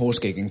Laughing Horse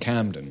gig in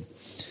Camden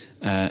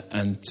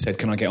and said,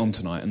 can I get on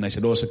tonight? And they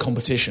said, it's a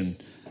competition.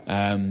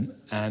 And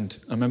I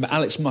remember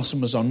Alex Musson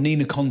was on,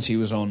 Nina Conti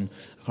was on,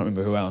 I can't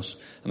remember who else.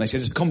 And they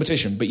said, it's a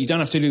competition, but you don't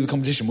have to do the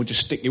competition, we'll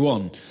just stick you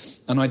on.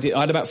 And I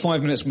had about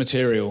 5 minutes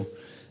material,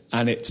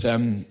 and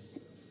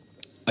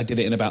I did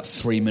it in about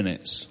 3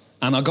 minutes.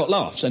 And I got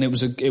laughs, and it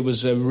was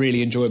a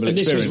really enjoyable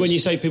experience. And this was when you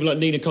say people like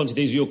Nina Conti,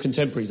 these are your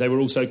contemporaries. They were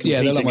also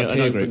competing they're like my at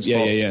peer an group. open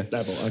spot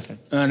level. Okay.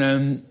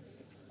 And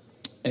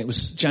it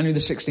was January the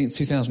 16th,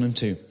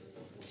 2002.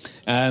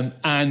 And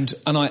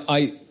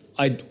I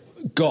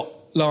got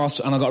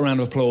laughs, and I got a round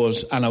of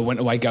applause, and I went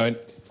away going,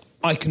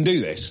 I can do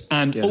this.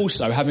 And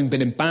also, having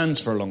been in bands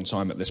for a long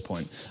time at this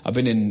point, I've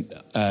been in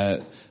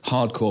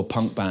hardcore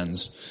punk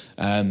bands,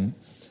 and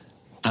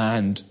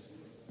I'm,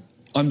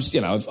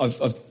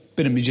 I've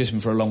been a musician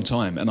for a long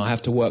time, and I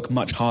have to work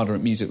much harder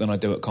at music than I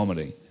do at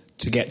comedy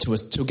to get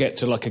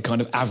to like a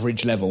kind of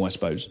average level, I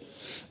suppose.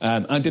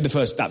 And I did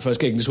that first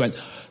gig and just went,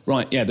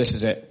 right, yeah, this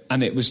is it.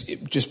 And it was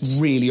just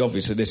really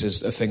obvious that this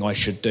is a thing I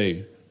should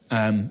do.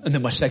 And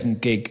then my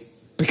second gig,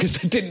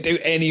 because I didn't do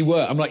any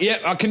work, I'm like,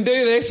 I can do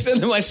this.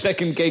 And then my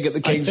second gig at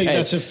the King's Head. I think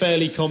that's a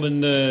fairly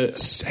common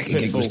second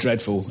gig was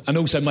dreadful. And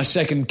also my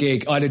second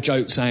gig, I had a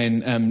joke saying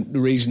the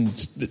reason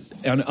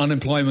that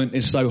unemployment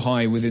is so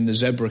high within the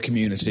zebra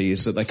community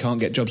is that they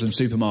can't get jobs in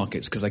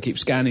supermarkets because they keep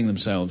scanning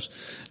themselves.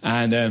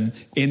 And at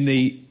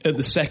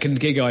the second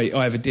gig I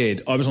ever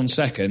did, I was on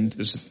second,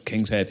 this is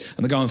King's Head,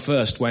 and the guy on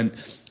first went,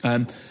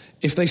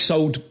 if they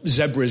sold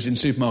zebras in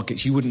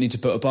supermarkets, you wouldn't need to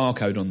put a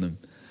barcode on them.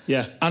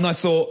 Yeah. And I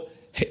thought,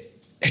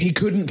 he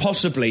couldn't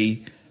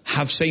possibly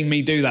have seen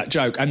me do that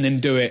joke and then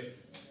do it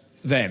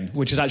then,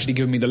 which has actually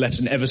given me the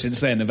lesson ever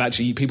since then of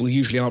actually people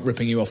usually aren't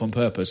ripping you off on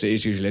purpose. It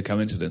is usually a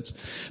coincidence.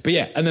 But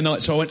yeah, and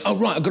then so I went, oh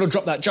right, I've got to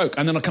drop that joke.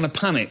 And then I kind of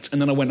panicked,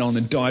 and then I went on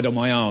and died on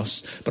my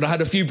arse. But I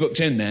had a few booked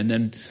in then,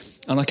 and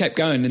I kept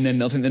going, and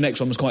then I think the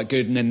next one was quite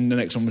good, and then the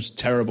next one was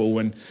terrible.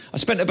 And I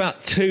spent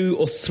about 2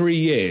 or 3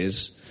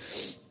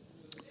 years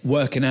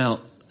working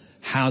out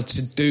how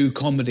to do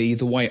comedy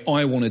the way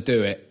I want to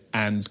do it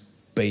and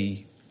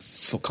be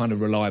kind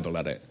of reliable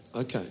at it.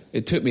 Okay.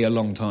 It took me a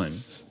long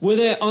time.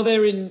 What's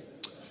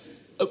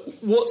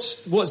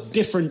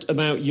different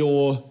about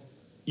your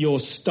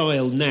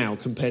style now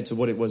compared to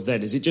what it was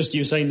then? Is it just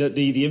you're saying that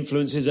the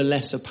influences are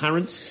less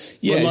apparent?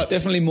 Yeah, it's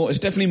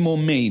definitely more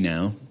me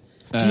now.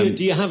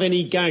 Do you have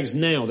any gags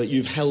now that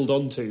you've held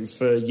on to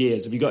for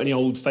years? Have you got any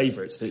old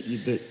favourites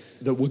that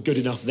were good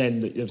enough then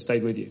that have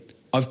stayed with you?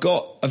 I've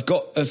got a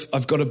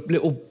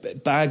little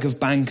bag of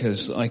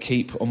bankers that I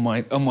keep on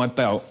my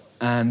belt.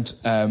 And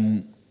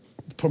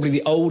probably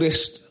the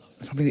oldest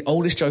probably the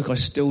oldest joke I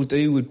still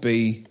do would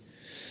be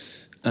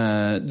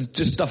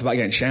just stuff about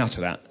getting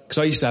shouted at. Because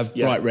I used to have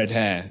bright red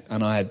hair,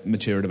 and I had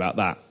matured about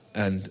that.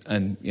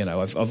 And you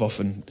know, I've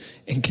often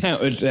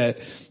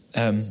encountered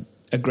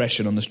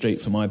aggression on the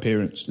street for my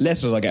appearance.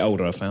 Less as I get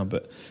older, I found,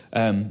 but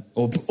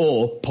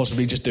or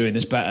possibly just doing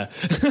this better.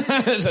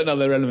 That's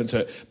another element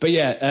to it. But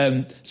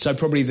yeah, so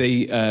probably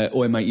the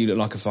 "Oi mate, you look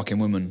like a fucking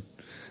woman,"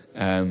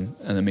 and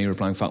then me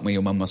replying, "Fuck me,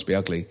 your mum must be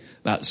ugly."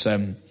 That's.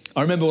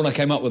 I remember when I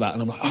came up with that,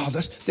 and I'm like, "Oh,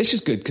 this is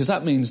good," because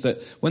that means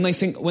that when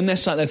they're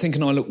sat there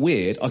thinking I look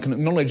weird, I can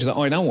acknowledge that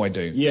I know I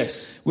do.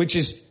 Yes, which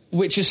is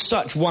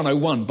such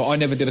 101, but I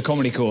never did a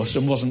comedy course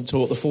and wasn't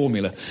taught the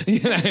formula.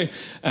 You know,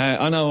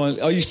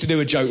 I used to do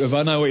a joke of,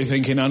 I know what you're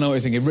thinking,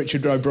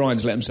 Richard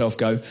O'Brien's let himself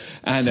go,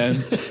 and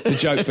the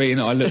joke being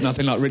that I look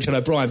nothing like Richard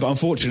O'Brien, but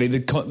unfortunately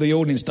the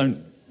audience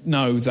don't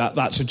know that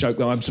that's a joke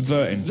that I'm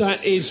subverting. I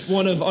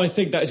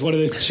think that is one of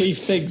the chief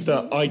things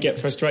that I get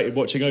frustrated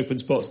watching open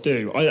spots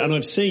do. And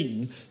I've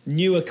seen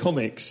newer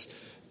comics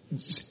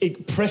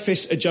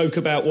preface a joke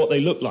about what they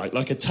look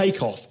like a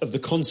takeoff of the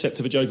concept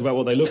of a joke about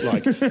what they look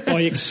like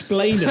by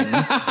explaining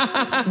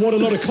what a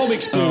lot of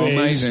comics do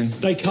amazing.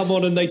 They come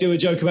on and they do a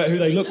joke about who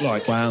they look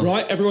like. Wow.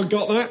 Right? Everyone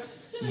got that?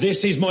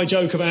 This is my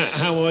joke about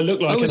how I look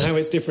like and how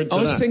it's different to that.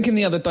 I was thinking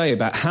the other day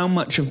about how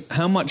much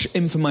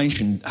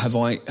information have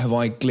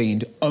I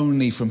gleaned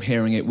only from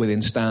hearing it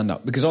within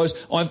stand-up. Because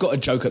I've got a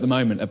joke at the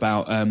moment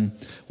about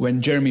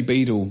when Jeremy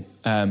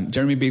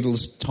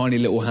Beadle's tiny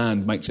little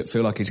hand makes it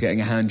feel like he's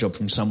getting a hand job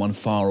from someone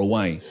far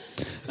away.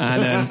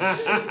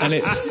 And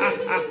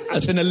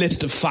it's in a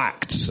list of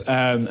facts.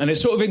 And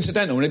it's sort of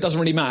incidental, and it doesn't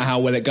really matter how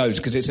well it goes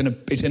because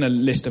it's in a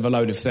list of a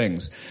load of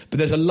things.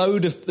 But I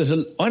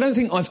don't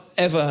think I've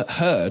ever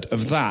heard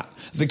of that.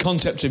 The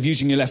concept of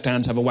using your left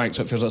hand to have a wank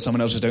so it feels like someone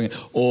else is doing it,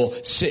 or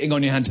sitting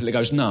on your hand till it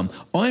goes numb.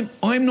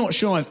 I'm not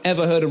sure I've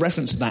ever heard a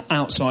reference to that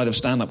outside of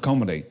stand-up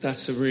comedy.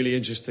 That's a really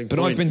interesting point.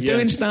 But I've been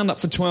doing stand-up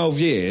for 12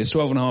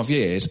 and a half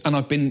years, and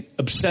I've been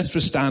obsessed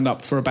with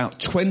stand-up for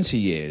about 20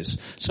 years.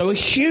 So a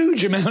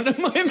huge amount of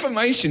my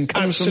information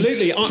comes from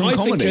comedy. I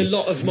think a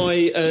lot of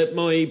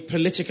my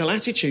political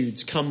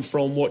attitudes come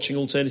from watching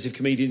alternative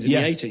comedians in the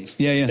 80s.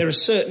 Yeah. There are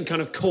certain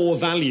kind of core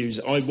values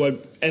I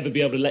won't ever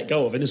be able to let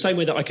go of, in the same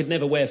way that I could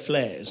never wear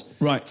flares.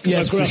 Right.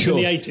 Because I grew up in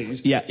the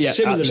 80s. Yeah,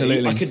 Similarly,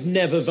 absolutely. I could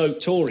never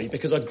vote Tory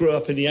because I grew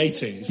up in the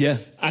 80s. Yeah.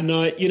 And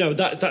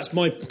that's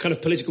my kind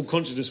of political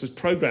consciousness was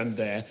programmed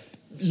there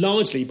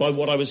largely by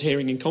what I was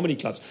hearing in comedy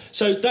clubs.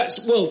 So let's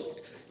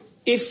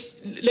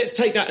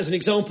take that as an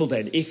example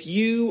then. If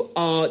you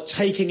are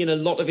taking in a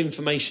lot of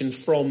information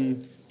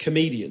from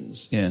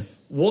comedians,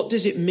 what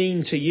does it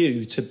mean to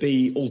you to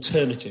be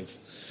alternative?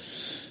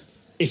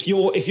 If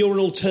you're an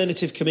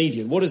alternative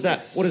comedian, what does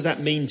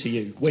that mean to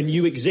you when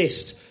you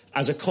exist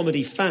as a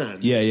comedy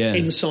fan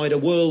inside a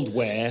world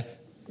where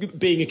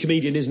being a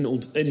comedian isn't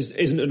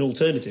an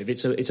alternative?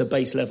 It's a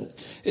base level.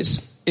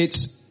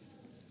 It's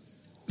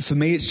for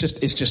me. It's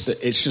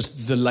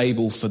just the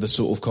label for the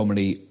sort of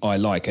comedy I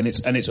like, and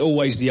it's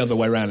always the other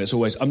way around. It's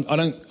always I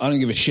don't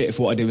give a shit if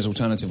what I do is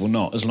alternative or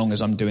not, as long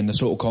as I'm doing the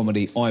sort of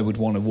comedy I would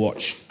want to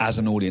watch as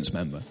an audience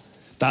member.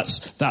 That's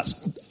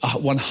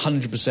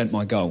 100%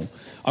 my goal.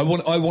 I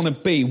want to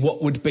be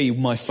what would be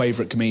my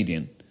favourite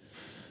comedian.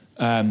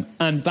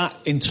 And that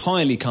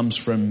entirely comes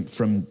from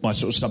my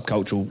sort of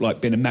subcultural,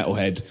 like being a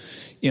metalhead.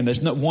 You know,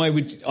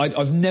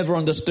 I've never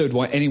understood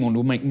why anyone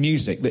would make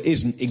music that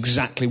isn't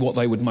exactly what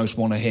they would most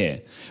want to hear,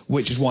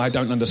 which is why I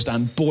don't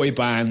understand boy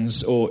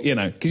bands or, you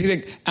know, because you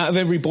think out of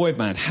every boy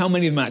band, how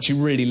many of them actually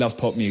really love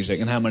pop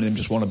music and how many of them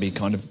just want to be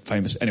kind of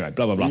famous? Anyway,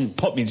 blah, blah, blah.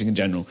 Pop music in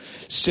general.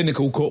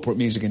 Cynical corporate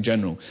music in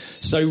general.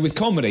 So with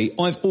comedy,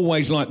 I've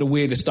always liked the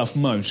weirdest stuff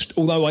most,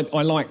 although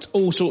I liked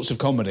all sorts of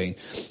comedy.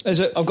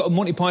 I've got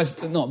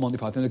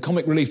a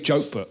Comic Relief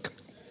joke book,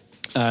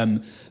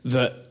 the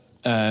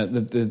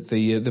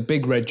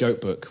Big Red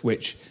Joke Book,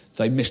 which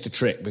they missed a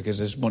trick because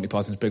there's Monty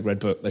Python's Big Red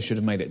Book. They should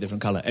have made it a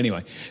different colour.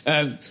 Anyway,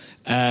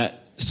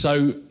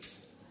 so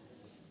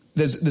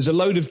there's a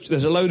load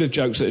of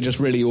jokes that are just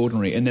really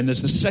ordinary, and then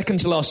there's the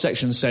second to last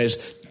section says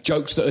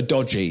jokes that are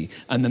dodgy,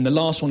 and then the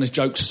last one is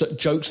jokes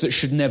that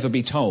should never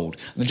be told.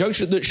 And the jokes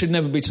that should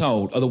never be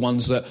told are the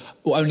ones that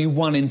only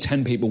 1 in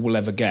 10 people will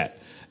ever get.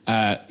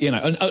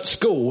 And at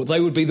school, they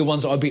would be the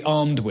ones that I'd be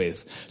armed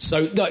with.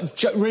 So,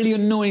 really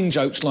annoying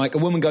jokes like a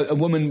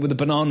woman with a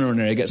banana in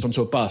her ear gets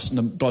onto a bus, and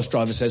the bus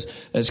driver says,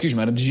 "Excuse me,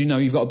 madam, did you know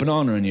you've got a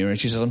banana in your ear?" And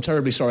she says, "I'm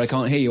terribly sorry, I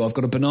can't hear you. I've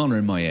got a banana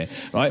in my ear."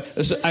 Right?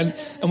 And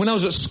when I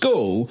was at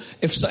school,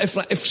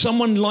 if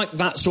someone liked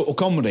that sort of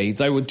comedy,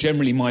 they were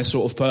generally my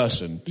sort of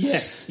person.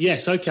 Yes,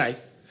 okay.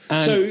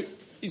 So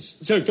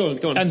go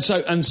on. And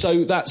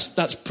so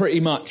that's pretty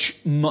much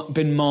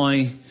been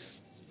my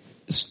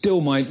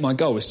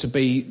goal is to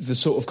be the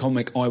sort of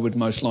comic I would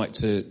most like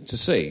to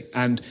see.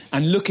 And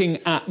looking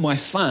at my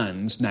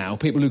fans now,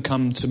 people who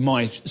come to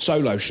my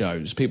solo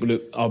shows, people who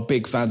are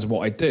big fans of what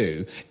I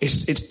do,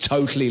 it's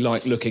totally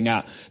like looking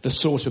at the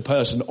sort of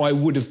person I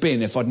would have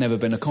been if I'd never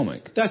been a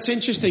comic. That's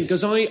interesting,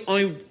 because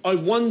I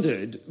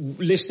wondered,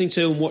 listening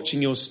to and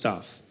watching your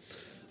stuff,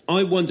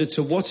 I wonder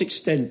to what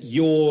extent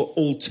your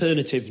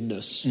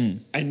alternativeness,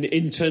 and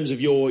in terms of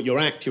your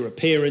act, your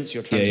appearance,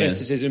 your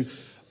transvestitism,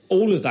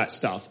 all of that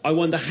stuff, I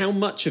wonder how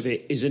much of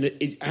it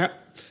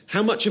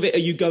how much of it are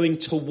you going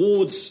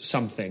towards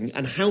something,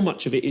 and how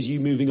much of it is you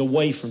moving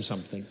away from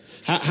something?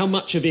 How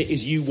much of it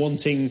is you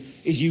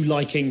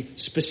liking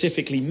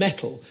specifically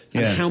metal,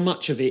 and how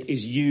much of it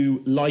is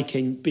you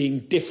liking being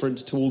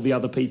different to all the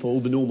other people,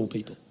 all the normal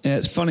people? Yeah,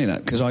 it's funny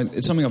that, because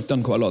it's something I've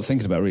done quite a lot of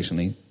thinking about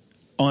recently.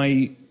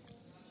 I've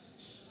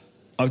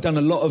done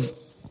a lot of...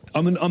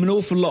 I'm an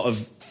awful lot of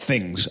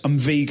things. I'm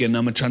vegan,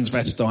 I'm a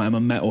transvestite, I'm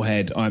a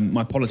metalhead,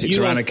 my politics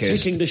are anarchist. You are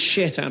ticking the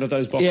shit out of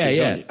those boxes,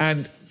 aren't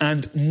you?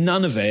 And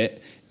none of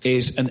it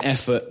is an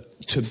effort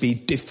to be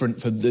different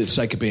for the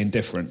sake of being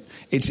different.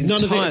 It's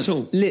none of it at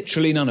all?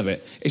 Literally none of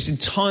it. It's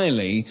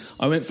entirely...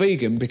 I went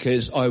vegan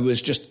because I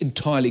was just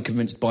entirely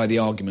convinced by the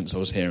arguments I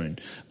was hearing.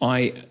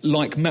 I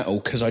like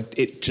metal because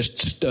it just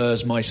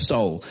stirs my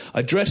soul.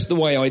 I dress the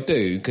way I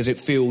do because it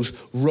feels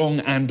wrong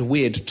and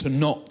weird to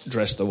not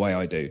dress the way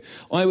I do.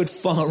 I would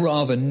far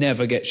rather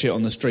never get shit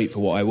on the street for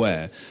what I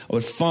wear. I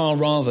would far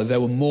rather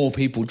there were more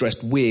people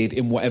dressed weird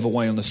in whatever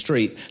way on the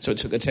street, so it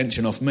took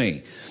attention off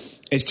me.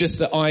 It's just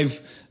that I've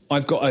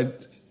got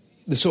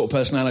the sort of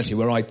personality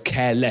where I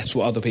care less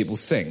what other people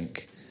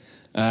think.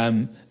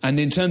 And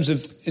in terms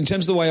of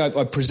the way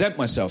I present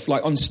myself,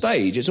 like on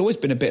stage, it's always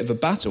been a bit of a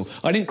battle.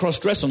 I didn't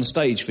cross-dress on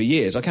stage for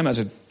years. I came out as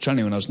a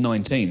tranny when I was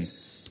 19 and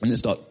didn't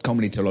start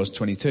comedy till I was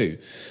 22.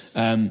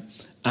 And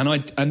I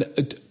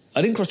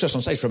didn't cross-dress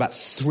on stage for about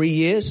 3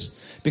 years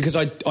because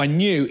I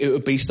knew it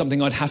would be something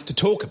I'd have to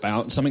talk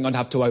about, something I'd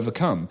have to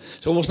overcome.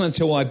 So it wasn't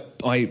until I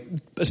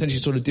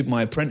essentially sort of did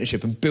my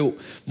apprenticeship and built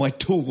my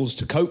tools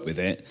to cope with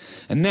it.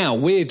 And now,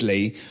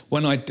 weirdly,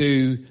 when I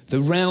do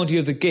the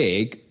rowdier the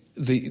gig,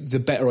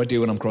 the better I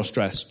do when I'm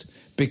cross-dressed.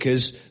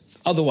 Because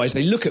otherwise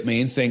they look at me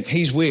and think,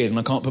 he's weird and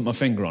I can't put my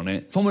finger on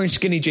it. If I'm wearing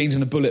skinny jeans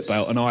and a bullet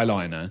belt and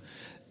eyeliner...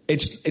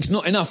 It's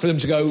not enough for them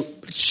to go,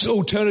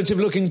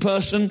 alternative-looking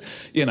person,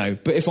 you know.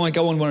 But if I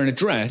go on wearing a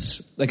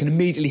dress, they can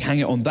immediately hang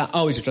it on that,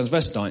 he's a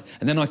transvestite.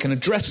 And then I can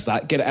address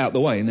that, get it out of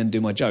the way, and then do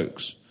my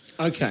jokes.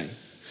 OK.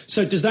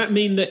 So does that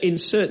mean that in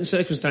certain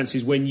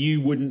circumstances when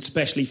you wouldn't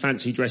specially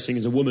fancy dressing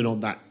as a woman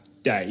on that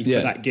day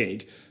for that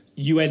gig,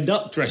 you end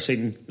up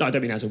dressing... No, I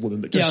don't mean as a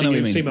woman, but dressing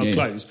in female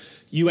clothes.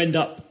 You end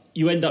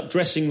up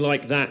dressing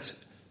like that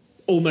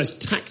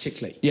almost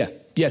tactically. Yeah,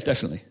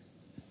 definitely.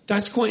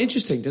 That's quite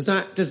interesting. Does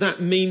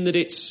that mean that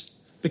it's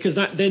because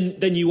that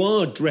then you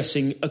are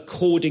dressing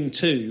according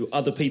to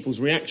other people's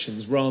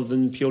reactions rather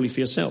than purely for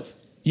yourself?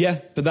 Yeah,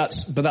 but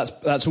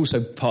that's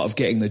also part of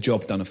getting the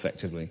job done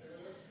effectively.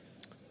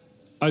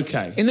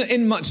 Okay.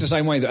 In much the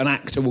same way that an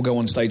actor will go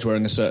on stage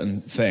wearing a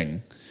certain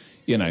thing,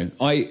 you know,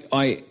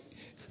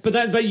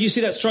 But you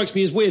see, that strikes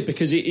me as weird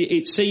because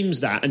it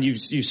seems that, and you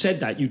said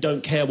that you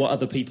don't care what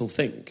other people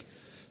think.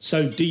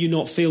 So do you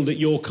not feel that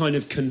you're kind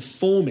of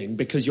conforming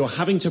because you're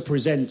having to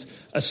present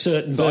a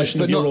certain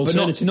version of your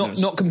alternativeness?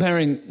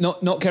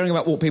 Not caring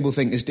about what people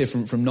think is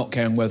different from not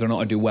caring whether or not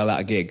I do well at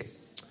a gig.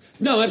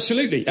 No,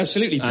 absolutely.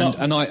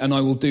 And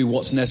I will do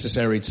what's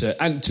necessary to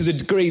the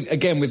degree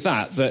again with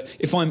that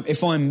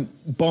if I'm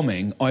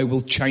bombing, I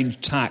will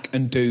change tack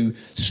and do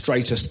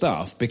straighter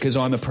stuff because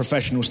I'm a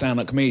professional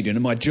stand-up comedian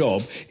and my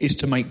job is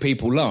to make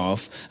people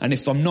laugh. And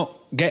if I'm not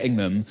getting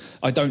them,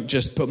 I don't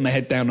just put my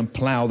head down and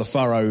plough the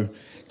furrow.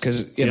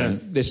 Because, you know,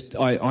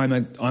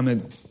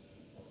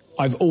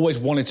 I've always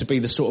wanted to be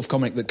the sort of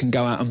comic that can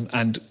go out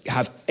and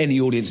have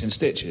any audience in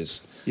stitches.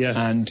 Yeah.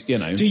 And, you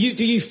know... Do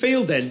you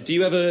feel then, do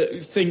you ever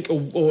think,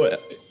 do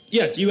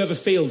you ever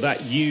feel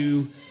that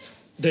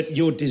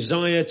your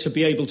desire to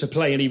be able to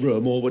play any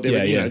room or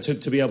whatever, you know,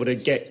 to be able to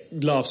get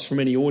laughs from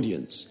any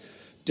audience,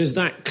 does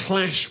that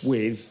clash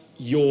with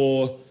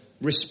your...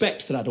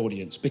 respect for that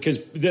audience?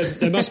 Because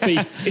there must be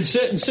in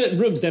certain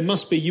rooms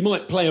you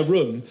might play a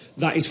room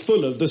that is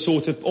full of the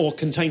sort of or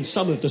contains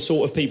some of the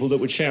sort of people that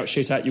would shout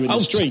shit at you in the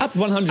street.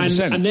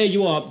 100%. And there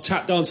you are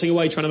tap dancing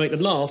away trying to make them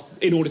laugh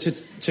in order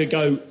to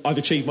go, I've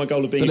achieved my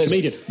goal of being a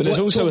comedian. But there's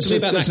also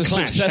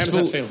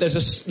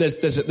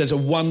there's a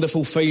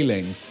wonderful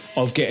feeling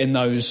of getting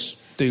those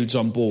dudes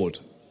on board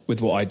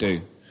with what I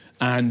do.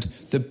 And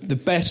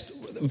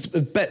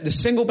the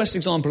single best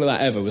example of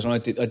that ever was when I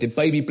did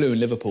Baby Blue in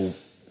Liverpool.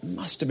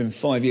 Must have been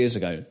 5 years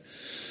ago,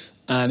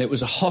 and it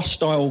was a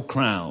hostile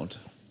crowd,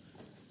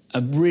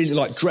 a really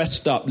like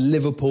dressed up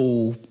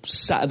Liverpool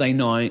Saturday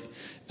night.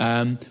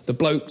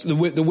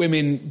 The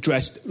women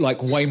dressed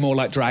like way more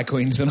like drag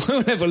queens than I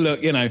would ever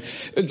look, you know,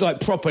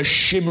 like proper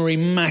shimmery,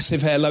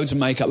 massive hair, loads of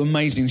makeup,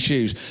 amazing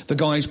shoes. The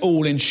guys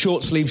all in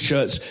short sleeve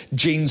shirts,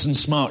 jeans and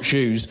smart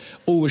shoes,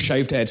 all with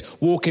shaved heads,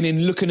 walking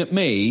in, looking at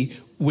me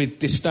with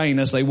disdain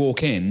as they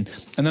walk in.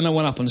 And then I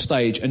went up on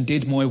stage and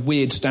did my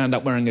weird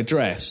stand-up wearing a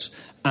dress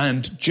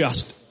and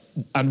just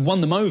and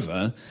won them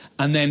over,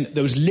 and then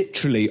there was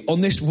literally,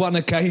 on this one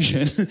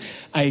occasion,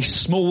 a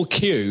small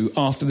queue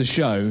after the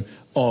show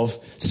of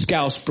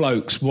Scouse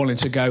blokes wanting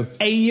to go,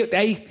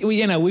 hey,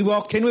 we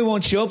walked in, we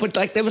weren't sure, but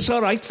like, they was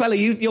all right, fella,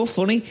 you're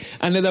funny.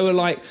 And they were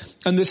like,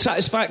 and the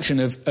satisfaction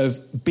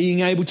of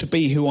being able to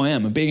be who I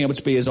am and being able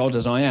to be as odd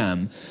as I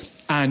am,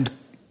 and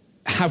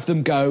have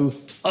them go,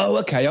 oh,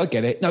 okay, I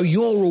get it. No,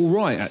 you're all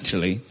right,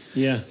 actually.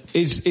 Yeah,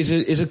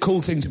 is a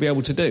cool thing to be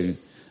able to do.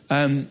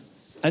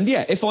 And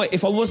yeah, if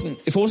I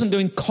wasn't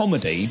doing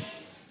comedy,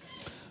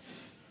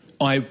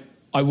 I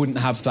wouldn't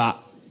have that,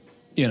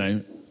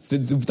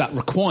 that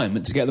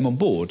requirement to get them on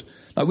board.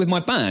 Like with my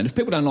band, if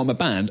people don't like my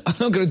band, I'm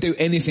not going to do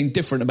anything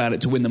different about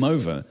it to win them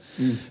over.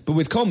 But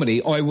with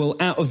comedy, I will,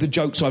 out of the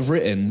jokes I've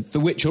written,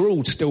 which are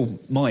all still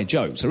my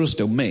jokes, they're all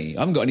still me. I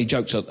haven't got any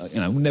jokes,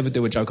 we'll never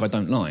do a joke I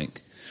don't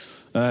like.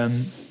 So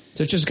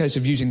it's just a case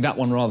of using that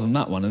one rather than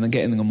that one and then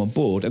getting them on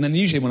board. And then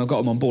usually when I've got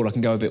them on board, I can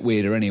go a bit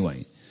weirder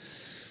anyway.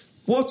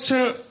 What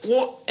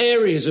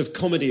areas of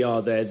comedy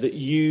are there that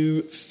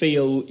you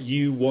feel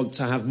you want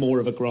to have more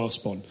of a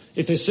grasp on?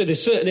 If there's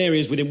certain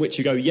areas within which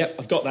you go, yep,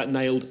 I've got that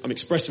nailed, I'm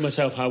expressing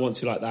myself how I want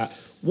to like that.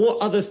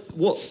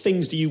 What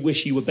things do you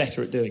wish you were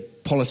better at doing?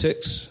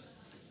 Politics.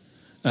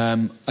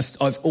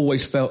 I've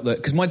always felt that,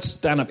 because my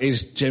stand-up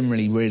is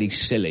generally really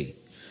silly,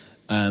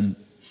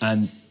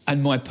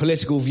 and my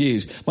political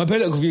views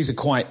are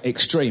quite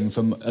extreme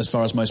from as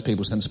far as most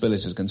people's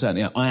sensibilities are concerned.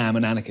 Yeah, I am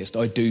an anarchist.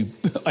 I do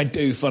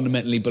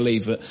fundamentally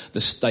believe that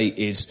the state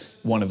is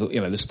one of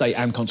the state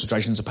and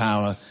concentrations of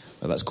power,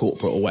 whether that's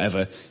corporate or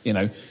whatever,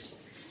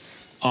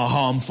 are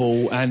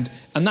harmful, and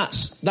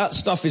that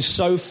stuff is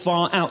so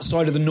far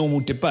outside of the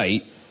normal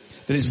debate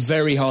that it's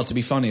very hard to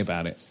be funny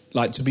about it.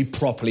 Like, to be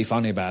properly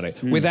funny about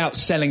it, without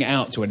selling it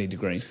out to any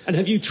degree. And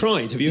have you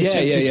tried? Have you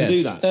attempted to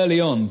do that?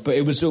 Early on, but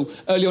it was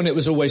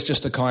always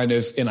just a kind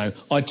of,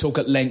 I'd talk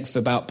at length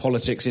about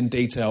politics in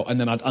detail, and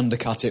then I'd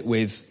undercut it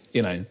with,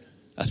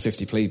 that's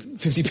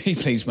 50p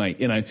please,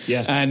 mate,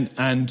 Yeah.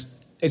 And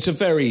it's a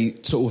very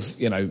sort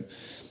of,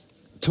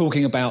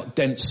 talking about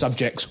dense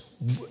subjects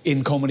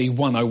in comedy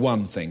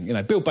 101 thing.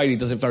 Bill Bailey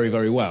does it very,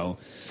 very well.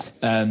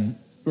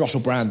 Russell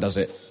Brand does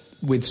it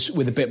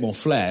with a bit more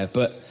flair,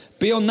 but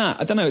beyond that,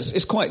 I don't know,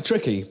 it's quite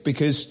tricky,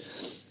 because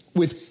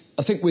with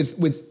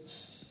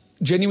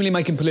genuinely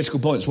making political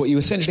points, what you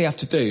essentially have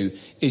to do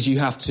is you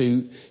have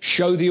to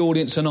show the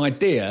audience an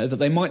idea that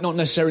they might not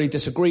necessarily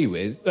disagree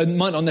with, and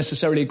might not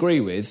necessarily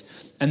agree with,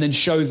 and then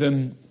show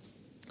them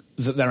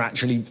that they're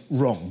actually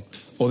wrong,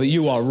 or that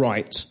you are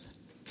right,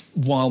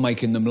 while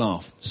making them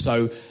laugh.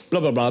 So, blah,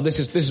 blah, blah, this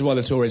is why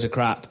the Tories are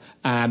crap,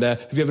 and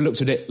have you ever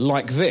looked at it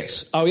like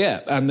this? Oh, yeah,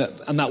 and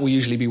that will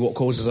usually be what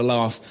causes a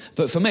laugh.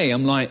 But for me,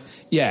 I'm like,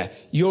 yeah,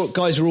 you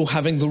guys are all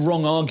having the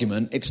wrong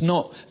argument. It's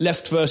not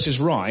left versus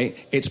right,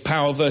 it's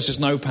power versus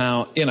no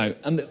power,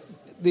 and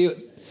you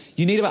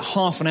need about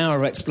half an hour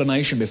of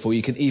explanation before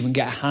you can even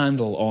get a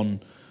handle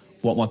on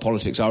what my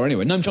politics are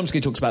anyway. Noam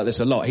Chomsky talks about this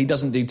a lot. He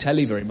doesn't do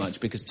telly very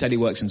much because telly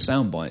works in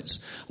sound bites.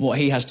 What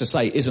he has to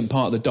say isn't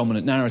part of the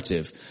dominant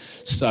narrative.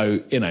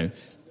 So,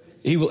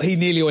 he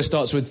nearly always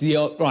starts with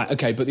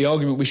but the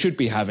argument we should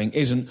be having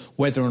isn't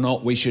whether or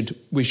not we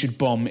should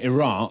bomb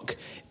Iraq.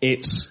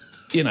 It's,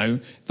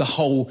 the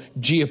whole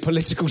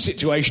geopolitical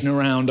situation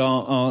around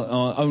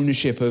our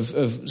ownership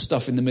of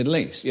stuff in the Middle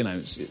East.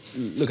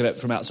 Look at it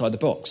from outside the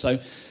box.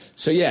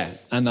 So yeah,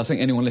 and I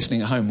think anyone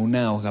listening at home will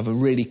now have a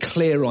really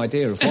clear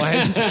idea of why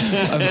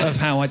of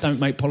how I don't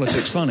make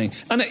politics funny.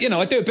 And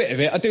I do a bit of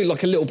it. I do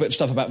like a little bit of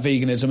stuff about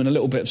veganism and a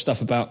little bit of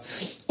stuff about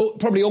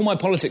probably all my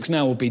politics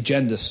now will be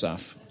gender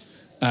stuff.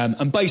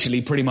 And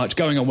basically pretty much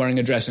going on wearing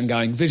a dress and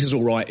going, this is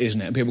all right,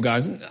 isn't it? And people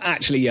go,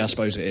 actually, yeah, I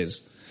suppose it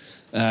is.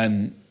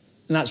 And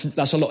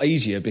that's a lot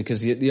easier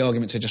because the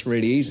arguments are just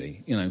really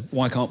easy.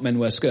 Why can't men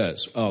wear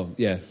skirts? Oh,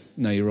 yeah,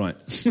 no, you're right.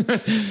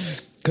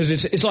 Because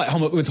it's like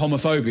with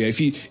homophobia.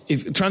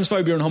 If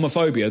transphobia and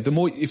homophobia,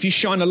 if you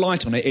shine a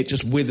light on it, it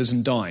just withers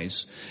and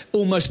dies.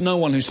 Almost no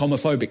one who's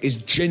homophobic is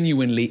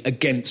genuinely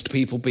against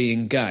people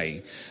being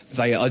gay.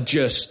 They are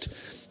just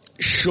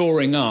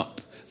shoring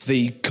up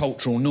the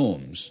cultural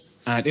norms,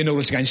 and in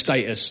order to gain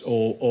status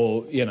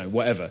or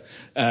whatever.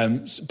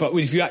 But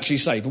if you actually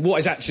say, but what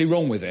is actually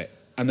wrong with it?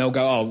 And they'll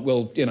go, oh,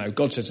 well,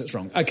 God says it's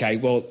wrong. Okay,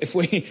 well, if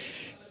we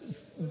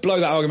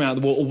blow that argument out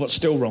of the water, what's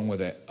still wrong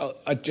with it?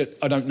 I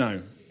don't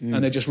know.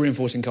 And they're just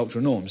reinforcing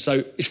cultural norms.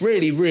 So it's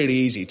really, really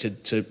easy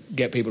to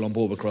get people on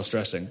board with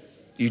cross-dressing.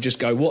 You just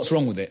go, what's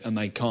wrong with it? And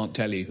they can't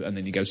tell you, and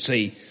then you go,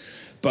 see.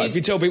 But if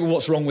you tell people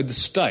what's wrong with the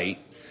state,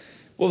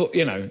 well,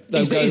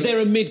 is there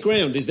a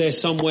mid-ground? Is there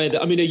somewhere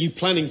that... are you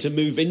planning to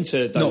move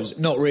into those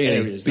not really.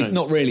 areas? No.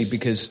 Not really,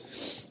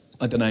 because,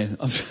 I don't know,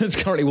 I'm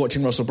currently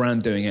watching Russell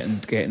Brand doing it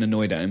and getting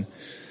annoyed at him.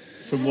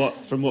 From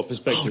what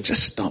perspective? Oh,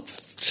 just stop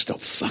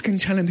fucking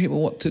telling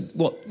people what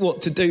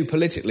to do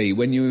politically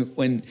when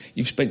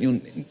you've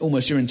spent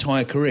almost your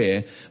entire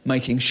career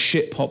making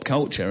shit pop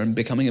culture and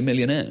becoming a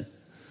millionaire.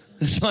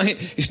 It's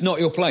like, it's not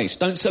your place.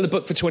 Don't sell a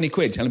book for 20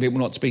 quid telling people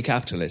not to be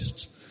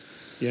capitalists.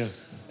 Yeah.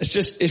 If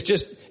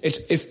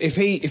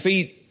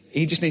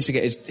he just needs to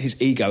get his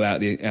ego out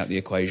the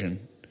equation.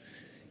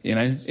 You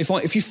know,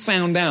 if you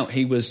found out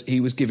he was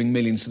giving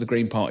millions to the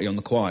Green Party on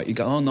the quiet, you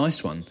go, oh,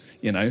 nice one,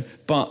 you know.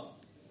 But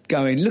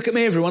going, look at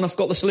me, everyone, I've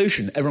got the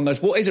solution. Everyone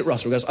goes, what is it,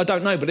 Russell? He goes, I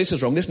don't know, but this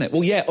is wrong, isn't it?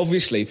 Well, yeah,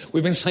 obviously,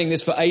 we've been saying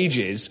this for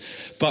ages,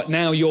 but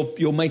now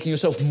you're making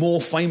yourself more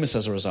famous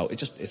as a result.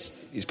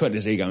 He's putting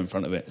his ego in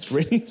front of it.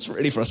 It's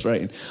really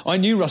frustrating. I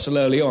knew Russell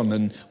early on,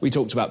 and we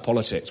talked about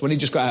politics when he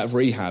just got out of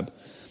rehab.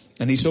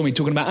 And he saw me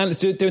talking about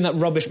doing that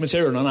rubbish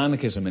material on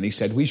anarchism, and he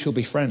said, we shall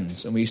be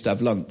friends, and we used to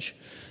have lunch.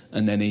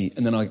 And then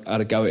I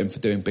had a go at him for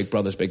doing Big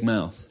Brother's Big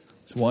Mouth.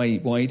 So why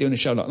are you doing a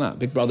show like that?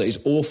 Big Brother is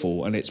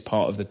awful, and it's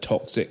part of the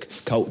toxic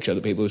culture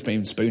that people have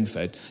been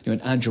spoon-fed. You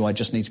went, Andrew, I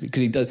just need to be...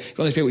 Because he does... One of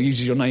those people who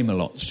uses your name a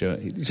lot, Stuart.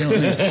 Do you know what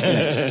I mean?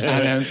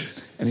 Yeah.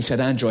 And he said,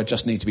 Andrew, I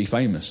just need to be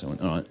famous. I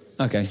went, all right,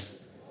 OK.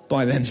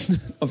 Bye then.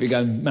 Off you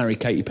go and marry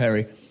Katy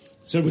Perry.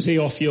 So was he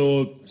off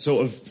your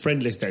sort of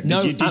friend list then?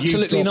 No, did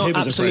absolutely you drop not. him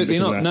as a friend Absolutely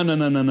not. because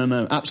of that?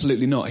 No,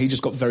 absolutely not. He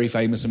just got very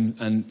famous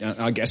and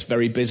I guess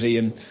very busy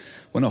and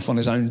went off on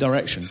his own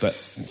direction. But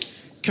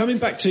coming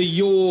back to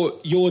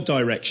your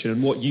direction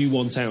and what you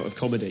want out of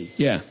comedy,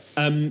 yeah.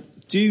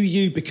 Do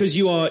you, because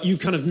you've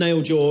kind of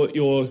nailed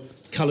your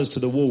colours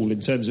to the wall in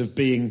terms of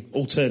being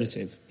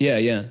alternative?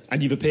 Yeah.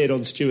 And you've appeared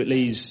on Stuart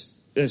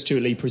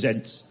Lee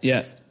Presents.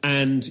 Yeah.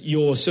 And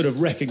you're sort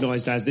of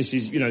recognised as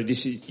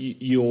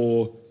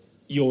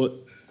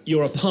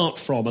you're apart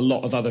from a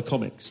lot of other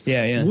comics.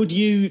 Yeah. Would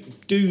you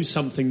do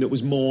something that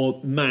was more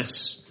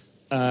mass?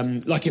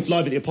 Like if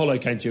Live at the Apollo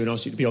came to you and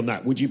asked you to be on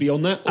that, would you be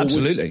on that?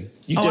 Absolutely.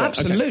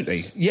 Absolutely.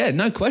 Okay. Yeah,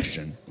 no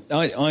question.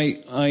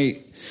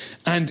 I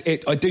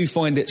do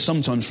find it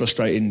sometimes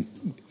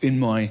frustrating in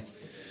my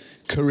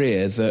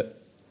career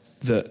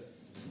that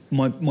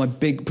my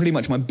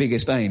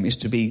biggest aim is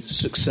to be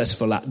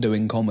successful at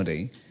doing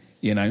comedy,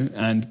 you know,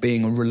 and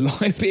being a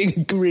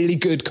really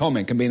good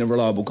comic and being a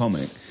reliable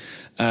comic.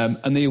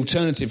 And the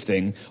alternative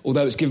thing,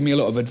 although it's given me a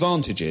lot of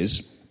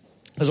advantages,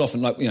 there's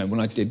often, like, you know, when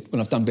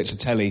I've done bits of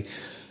telly,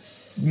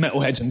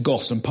 metalheads and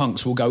goths and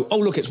punks will go, oh,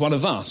 look, it's one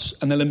of us.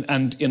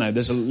 And you know,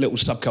 there's a little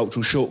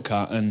subcultural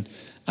shortcut and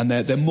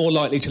they're more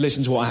likely to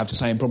listen to what I have to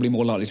say and probably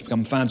more likely to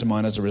become fans of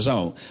mine as a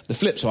result. The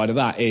flip side of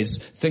that is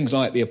things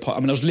like I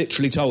was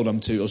literally told I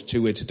was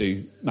too weird to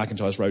do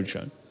McIntyre's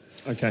Roadshow.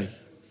 Okay.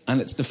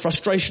 And the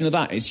frustration of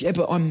that is,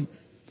 the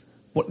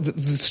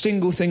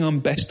single thing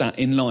I'm best at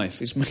in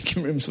life is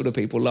making rooms full of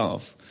people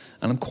laugh.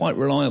 And I'm quite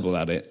reliable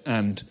at it.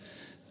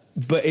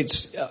 But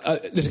it's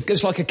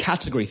like a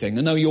category thing.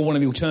 I know you're one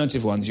of the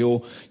alternative ones.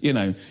 You're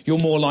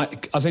more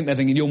like, I think they're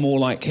thinking you're more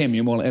like him,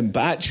 you're more like him.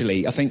 But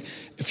actually, I think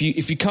if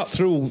you cut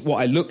through what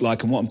I look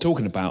like and what I'm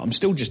talking about, I'm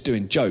still just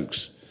doing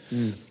jokes.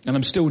 And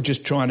I'm still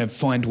just trying to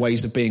find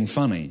ways of being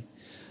funny.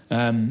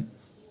 The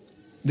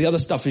other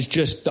stuff is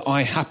just that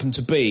I happen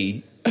to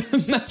be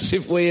a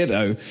massive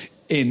weirdo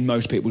in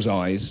most people's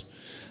eyes.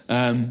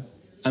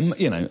 And,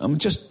 you know, I'm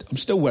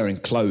still wearing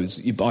clothes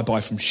that I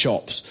buy from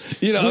shops.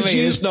 You know what I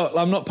mean?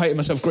 I'm not painting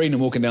myself green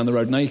and walking down the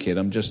road naked.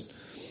 I'm just...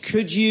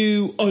 Could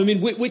you... I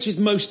mean, which is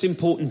most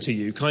important to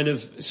you? Kind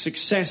of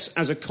success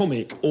as a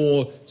comic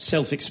or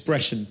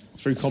self-expression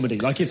through comedy?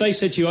 Like if they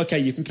said to you, OK,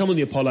 you can come on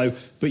the Apollo,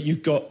 but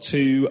you've got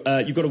to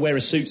wear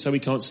a suit so we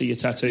can't see your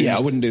tattoos. Yeah,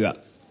 I wouldn't do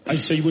that.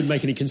 So you wouldn't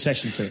make any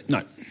concession to it?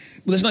 No.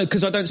 Well,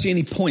 because I don't see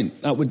any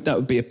point. That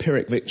would be a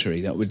Pyrrhic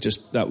victory. That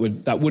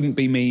wouldn't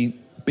be me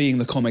being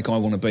the comic I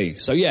want to be.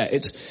 So yeah, do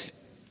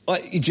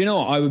you know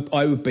what?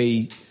 I would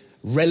be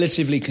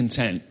relatively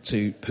content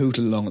to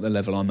poodle along at the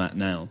level I'm at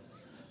now,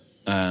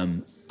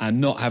 and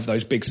not have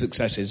those big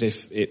successes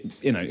if it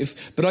meant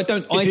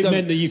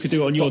that you could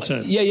do it on your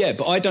terms. Yeah,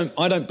 but I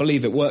don't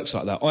believe it works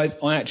like that.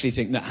 I actually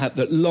think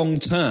that long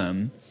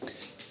term,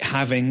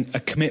 having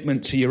a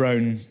commitment to your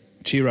own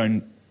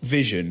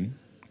vision.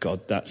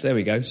 God, there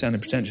we go,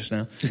 sounding pretentious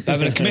now.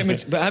 Having a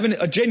commitment,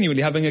 but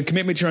genuinely having a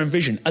commitment to your own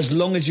vision, as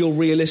long as you're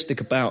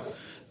realistic about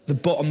the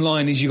bottom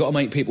line is you've got to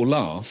make people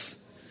laugh,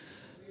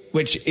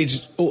 which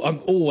is I'm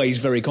always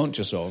very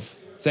conscious of,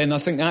 then I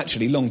think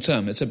actually long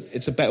term it's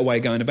a better way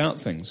of going about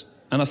things.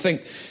 And I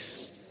think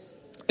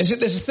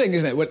there's a thing,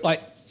 isn't it? Where,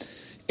 like,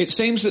 it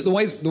seems that the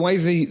way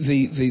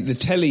the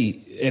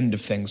telly end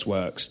of things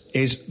works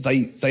is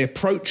they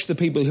approach the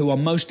people who are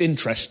most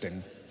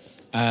interesting.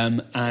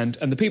 And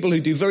the people who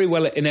do very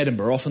well in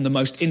Edinburgh are often the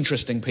most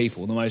interesting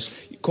people,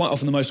 quite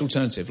often the most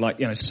alternative.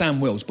 Like, you know,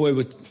 Sam Wills,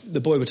 the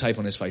boy with tape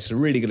on his face, is a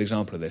really good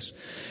example of this.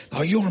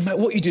 Oh,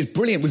 what you did is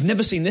brilliant. We've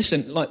never seen this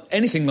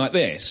anything like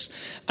this.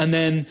 And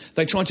then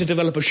they tried to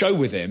develop a show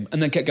with him,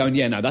 and then kept going,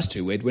 yeah, no, that's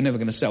too weird. We're never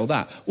going to sell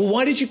that. Well,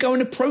 why did you go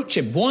and approach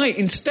him? Why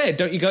instead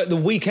don't you go to the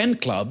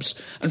weekend clubs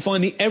and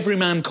find the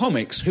everyman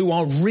comics who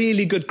are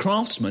really good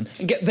craftsmen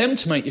and get them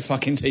to make your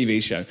fucking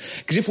TV show?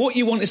 Because if what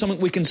you want is something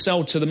we can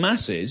sell to the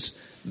masses,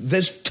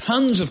 there's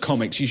tons of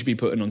comics you should be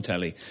putting on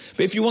telly.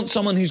 But if you want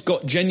someone who's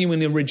got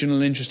genuinely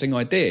original, interesting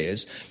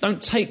ideas,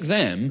 don't take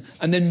them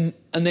and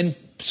then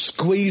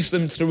squeeze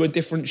them through a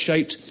different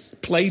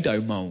shaped Play-Doh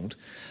mould.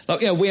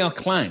 Like, We Are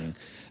Clang,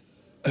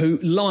 who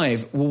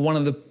live were one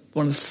of the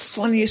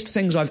funniest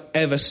things I've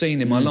ever seen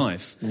in my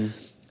life.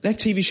 their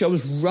TV show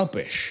was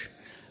rubbish,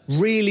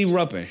 really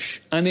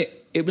rubbish, and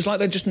it was like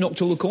they just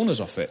knocked all the corners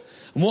off it.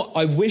 And what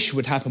I wish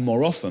would happen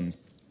more often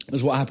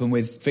was what happened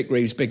with Vic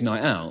Reeves' Big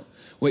Night Out,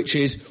 which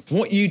is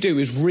what you do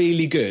is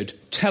really good.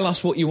 Tell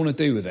us what you want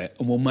to do with it,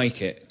 and we'll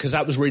make it, because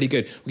that was really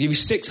good. We'll give you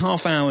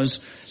 6.5 hours,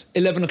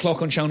 11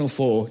 o'clock on Channel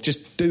 4.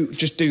 Just do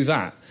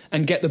that,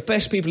 and get the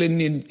best people in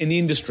the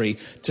industry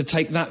to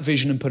take that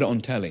vision and put it on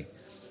telly.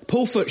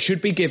 Paul Foot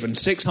should be given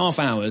 6.5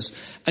 hours,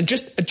 and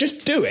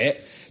just do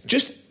it.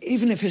 Just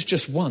even if it's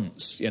just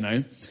once, you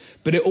know.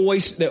 But there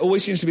always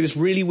seems to be this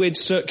really weird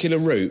circular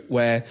route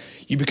where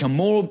you become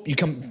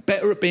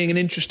better at being an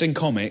interesting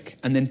comic,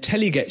 and then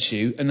telly gets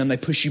you, and then they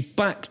push you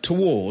back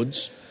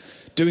towards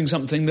doing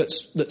something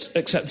that's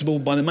acceptable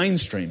by the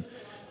mainstream.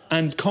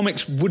 And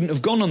comics wouldn't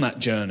have gone on that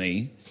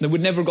journey. They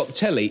would never have got the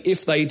telly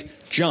if they'd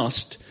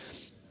just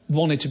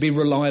wanted to be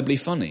reliably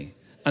funny.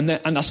 And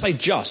I say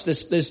just,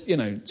 there's you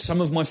know,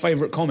 some of my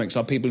favourite comics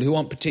are people who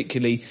aren't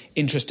particularly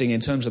interesting in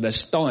terms of their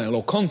style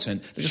or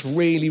content. They're just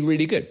really,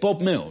 really good.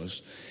 Bob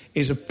Mills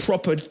is a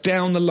proper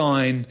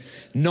down-the-line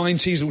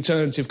 90s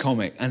alternative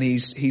comic, and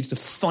he's the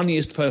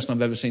funniest person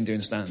I've ever seen doing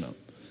stand-up.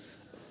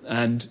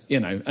 And, you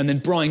know, and then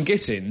Brian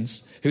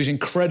Gittins, who's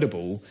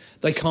incredible,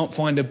 they can't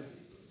find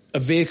a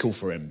vehicle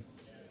for him,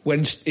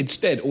 when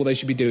instead all they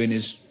should be doing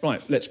is,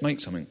 right, let's make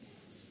something.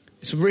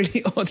 It's a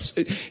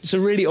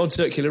really odd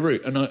circular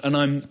route,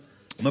 and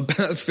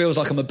it feels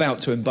like I'm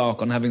about to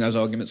embark on having those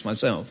arguments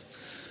myself.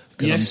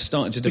 Because I'm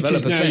starting to develop a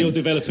thing. Because now you're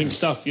developing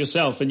stuff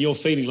yourself, and you're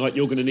feeling like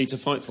you're going to need to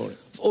fight for it.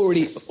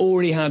 I've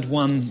already had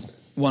one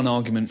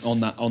argument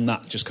on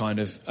that. Just kind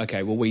of,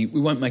 okay, well, we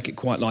won't make it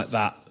quite like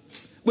that.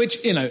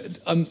 Which, you know,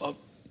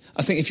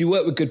 I think if you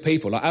work with good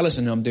people, like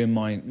Alison, who I'm doing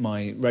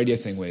my radio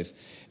thing with,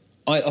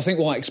 I think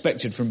what I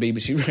expected from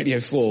BBC Radio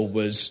 4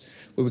 was,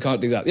 well, we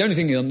can't do that. The only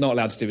thing I'm not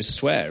allowed to do is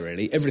swear,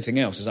 really. Everything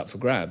else is up for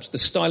grabs. The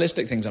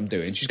stylistic things I'm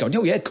doing, she's going,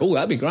 oh, yeah, cool,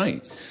 that'd be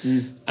great.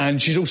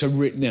 And she's also,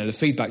 you know, the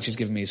feedback she's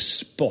given me is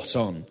spot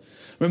on.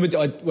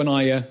 Remember when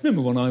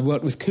I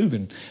worked with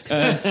Coogan?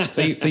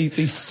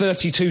 The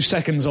 32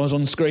 seconds I was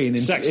on screen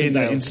in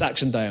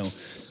Saxondale.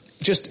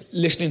 Just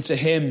listening to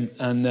him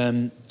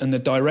and the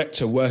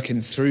director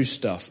working through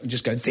stuff and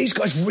just going, these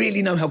guys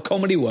really know how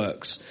comedy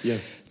works. Yeah.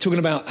 Talking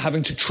about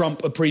having to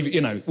trump a previous, you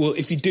know, well,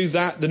 if you do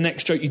that, the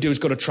next joke you do has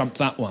got to trump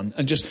that one.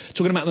 And just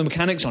talking about the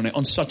mechanics on it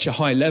on such a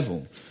high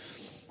level.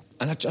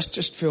 And I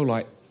just feel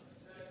like,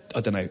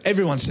 I don't know,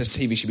 everyone says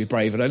TV should be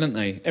braver, don't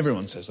they?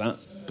 Everyone says that.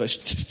 But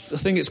I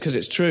think it's because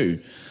it's true.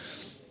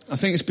 I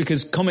think it's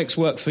because comics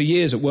work for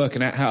years at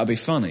working out how to be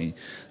funny.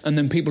 And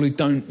then people who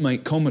don't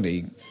make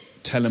comedy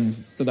tell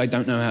them that they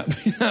don't know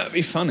how to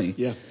be funny.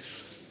 Yeah.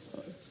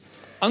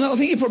 And I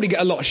think you probably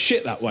get a lot of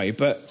shit that way,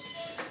 but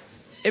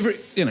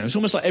it's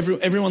almost like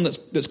everyone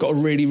that's got a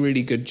really,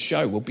 really good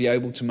show will be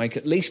able to make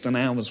at least an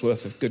hour's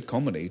worth of good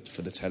comedy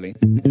for the telly.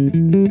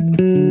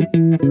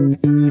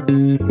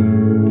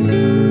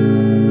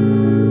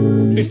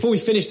 Before we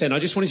finish then, I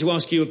just wanted to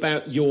ask you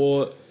about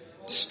your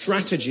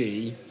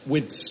strategy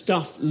with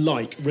stuff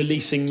like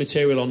releasing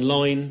material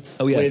online,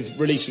 with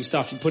releasing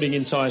stuff, putting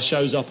entire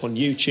shows up on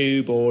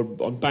YouTube or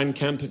on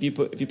Bandcamp. Have you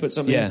put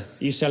something? Yeah. Are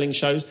you selling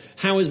shows?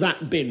 How has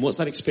that been? What's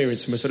that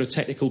experience from a sort of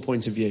technical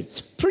point of view?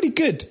 It's pretty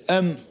good,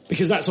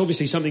 because that's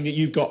obviously something that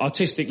you've got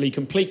artistically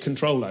complete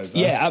control over.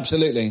 Yeah,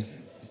 absolutely.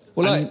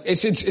 Well,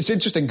 it's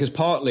interesting because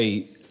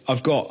partly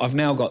I've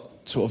now got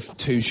sort of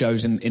 2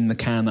 shows in the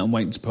can that I'm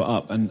waiting to put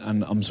up, and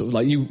I'm sort of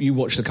like, you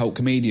watch The Cult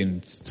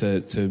Comedian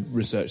to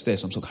research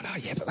this. I'm sort of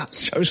going, but that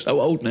show's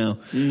so old now.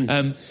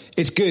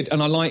 It's good,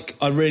 and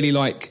I really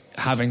like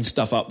having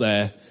stuff up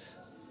there,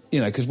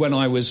 you know, because when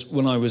I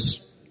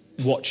was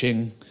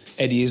watching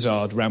Eddie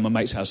Izzard around my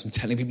mate's house and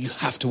telling people, you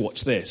have to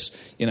watch this,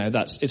 you know,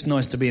 it's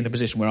nice to be in a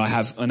position where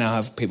I now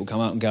have people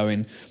come out and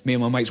going, me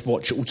and my mates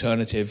watch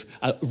alternative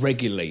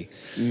regularly.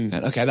 And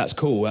okay, that's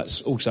cool,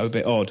 that's also a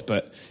bit odd,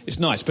 but it's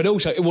nice. But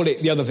also,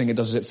 the other thing it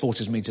does is it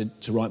forces me to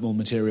write more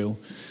material,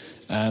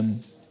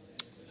 and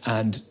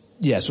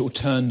sort of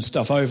turn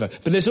stuff over.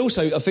 But there's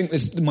also, I think,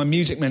 there's my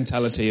music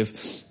mentality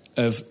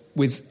of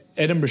with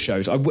Edinburgh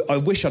shows. I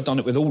wish I'd done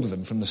it with all of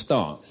them from the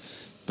start,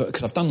 but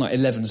because I've done like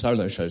 11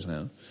 solo shows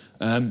now.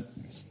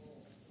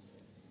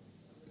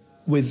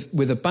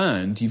 With a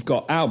band, you've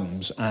got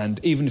albums, and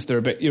even if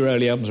your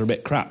early albums are a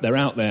bit crap, they're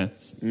out there,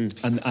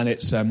 and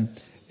it's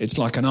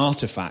like an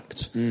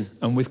artifact.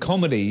 And with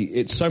comedy,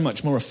 it's so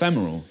much more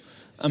ephemeral.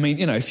 I mean,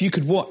 you know, if you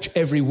could watch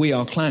every We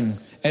Are Clang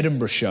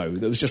Edinburgh show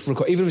that was just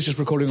even if it was just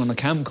recording on a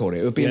camcorder,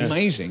 it would be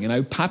amazing. You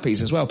know,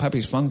 Pappy's as well,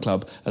 Pappy's Fun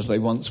Club, as they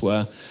once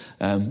were.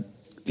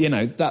 You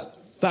know, that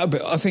would be,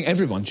 I think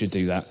everyone should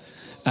do that.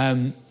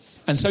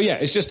 And so,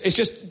 it's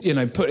just you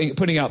know,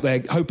 putting out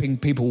there, hoping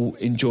people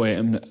enjoy it.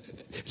 And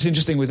it's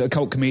interesting with A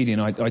Cult Comedian,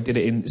 I did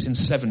it in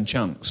 7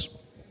 chunks.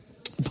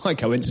 By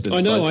coincidence.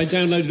 I know, I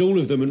downloaded all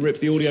of them and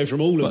ripped the audio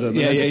from all of them.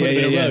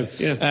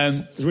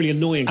 It was really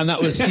annoying. And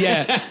that was,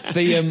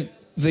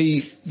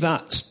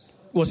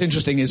 what's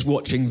interesting is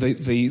watching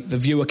the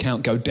viewer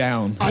count go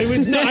down. I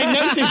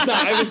noticed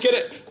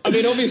that.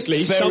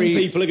 Obviously, some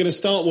people are going to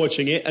start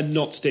watching it and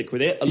not stick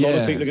with it. A lot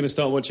of people are going to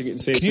start watching it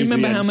and see it. Can you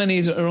remember how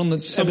many are on the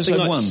Something episode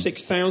like 1?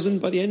 6,000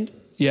 by the end?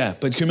 Yeah,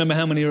 but can you remember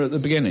how many are at the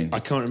beginning? I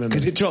can't remember.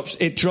 Because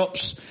it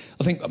drops.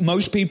 I think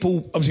most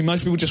people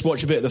just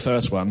watch a bit of the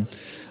first one,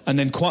 and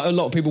then quite a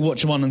lot of people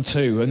watch 1 and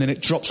 2, and then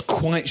it drops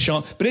quite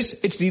sharp. But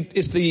it's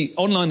the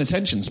online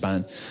attention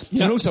span,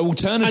 and also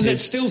alternative.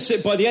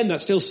 And by the end,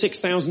 that's still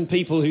 6,000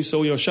 people who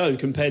saw your show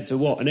compared to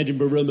an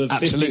Edinburgh room of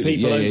 50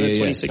 people over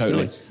 26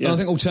 nights. Yeah. And I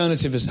think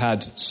alternative has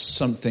had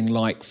something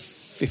like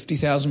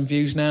 50,000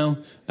 views now,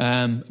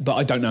 but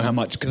I don't know how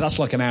much, because that's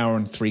like an hour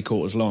and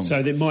 3/4 long.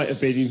 So there might have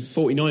been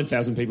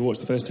 49,000 people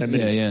watched the first 10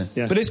 minutes.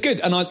 Yeah. But it's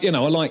good, and I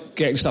like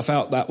getting stuff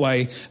out that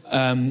way.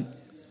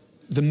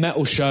 The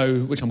metal show,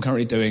 which I'm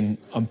currently doing,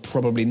 I'm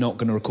probably not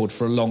going to record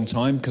for a long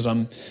time, because I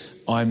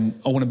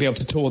want to be able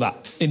to tour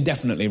that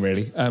indefinitely,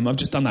 really. I've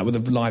just done that with a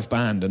live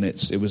band, and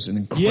it was an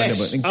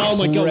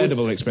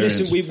incredible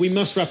experience. Listen, we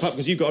must wrap up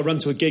because you've got to run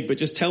to a gig, but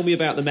just tell me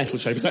about the metal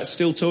show, because that's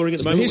still touring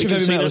at the moment. The History of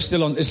Heavy Metal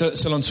is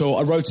still on tour.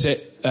 I wrote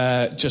it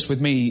just with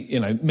me,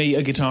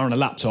 a guitar and a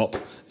laptop,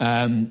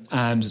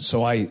 and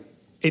so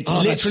It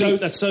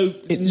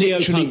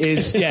literally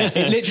is. Yeah,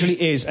 it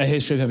literally is a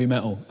history of heavy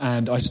metal,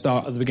 and I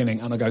start at the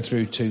beginning and I go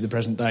through to the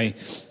present day,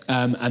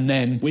 and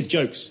then with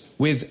jokes,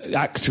 with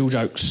actual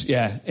jokes.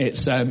 Yeah,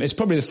 it's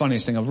probably the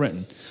funniest thing I've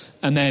written.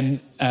 And then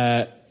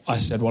I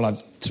said, well,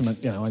 I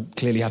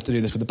clearly have to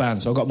do this with the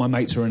band, so I got my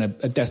mates who are in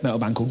a death metal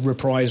band called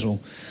Reprisal,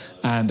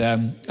 and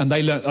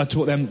they learned. I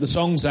taught them the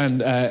songs,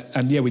 and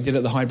we did it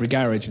at the Highbury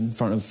Garage in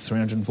front of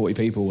 340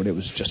 people, and it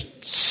was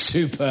just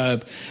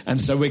superb.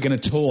 And so we're going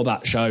to tour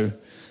that show.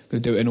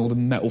 Going to do it in all the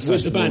metal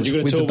festivals. With the band? You're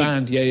going to tour with the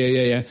band,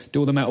 yeah. Do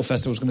all the metal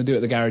festivals. Going to do it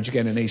at the Garage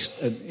again in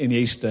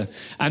Easter.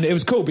 And it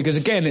was cool because,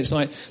 again, it's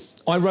like,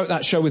 I wrote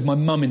that show with my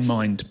mum in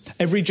mind.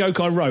 Every joke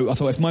I wrote, I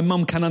thought, if my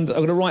mum I'm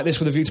going to write this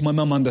with a view to my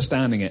mum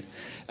understanding it.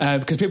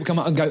 Because people come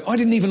up and go, I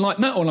didn't even like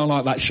metal and I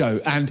like that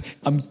show. And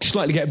I'm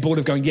slightly getting bored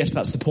of going, yes,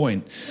 that's the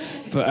point.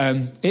 But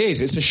it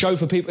is. It's a show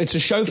for people. It's a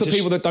show for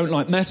people that don't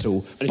like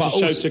metal. And it's a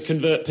show to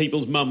convert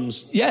people's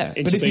mums. Yeah,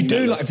 but if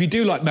you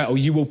do like metal,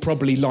 you will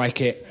probably like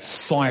it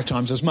 5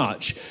 times as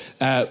much.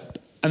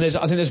 And I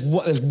think there's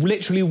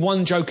literally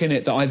one joke in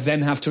it that I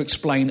then have to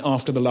explain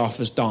after the laugh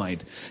has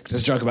died. Because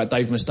there's a joke about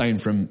Dave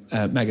Mustaine from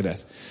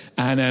Megadeth.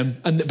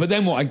 But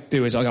then what I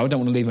do is I go, I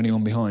don't want to leave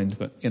anyone behind,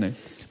 but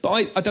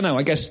I don't know,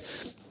 I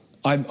guess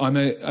I'm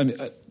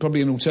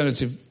probably an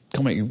alternative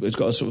comic who's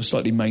got a sort of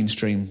slightly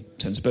mainstream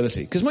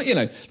sensibility. Because,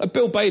 like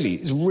Bill Bailey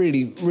is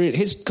really,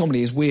 his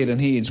comedy is weird and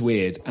he is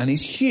weird and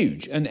he's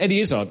huge. And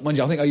Eddie Izzard, mind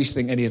you, I think I used to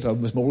think Eddie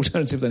Izzard was more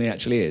alternative than he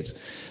actually is.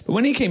 But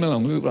when he came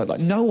along, we were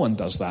like, no one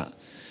does that.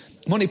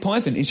 Monty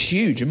Python is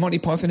huge, and Monty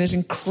Python is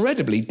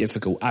incredibly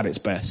difficult at its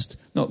best.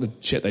 Not the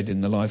shit they did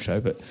in the live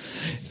show, but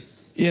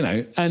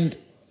and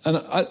I've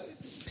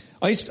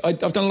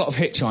done a lot of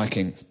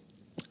hitchhiking,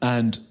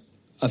 and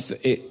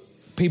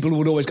people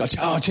would always go,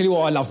 "Oh, I tell you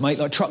what I love, mate,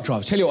 like truck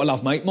drivers. Tell you what I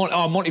love, mate.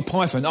 Monty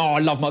Python. Oh, I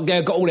love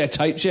got all their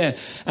tapes, yeah.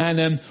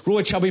 And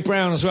Roy Chubby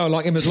Brown as well,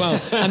 like him as well.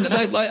 And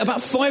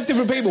about 5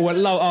 different people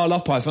went, I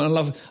love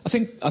Python. I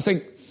think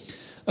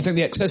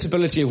the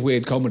accessibility of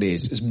weird comedy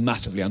is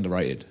massively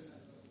underrated."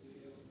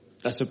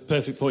 That's a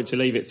perfect point to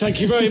leave it.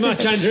 Thank you very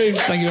much, Andrew.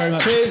 Thank you very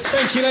much. Cheers.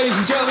 Thank you, ladies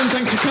and gentlemen.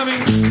 Thanks for coming.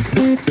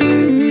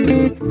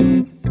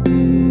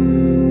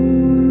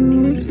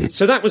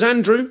 So that was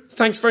Andrew.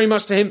 Thanks very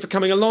much to him for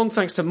coming along.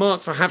 Thanks to Mark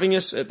for having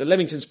us at the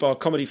Leamington Spa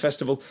Comedy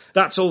Festival.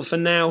 That's all for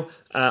now.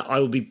 I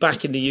will be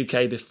back in the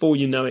UK before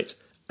you know it.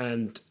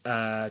 And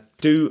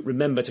do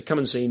remember to come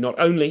and see not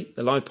only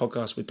the live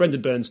podcast with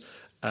Brendan Burns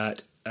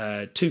at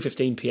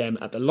 2:15pm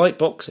at the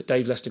Lightbox at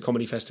Dave Leicester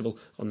Comedy Festival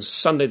on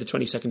Sunday the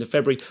 22nd of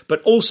February,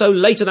 but also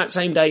later that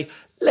same day,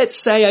 let's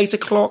say 8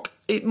 o'clock,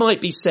 it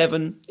might be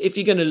 7. If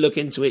you're going to look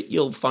into it,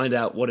 you'll find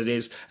out what it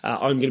is.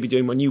 I'm going to be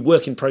doing my new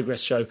work in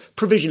progress show,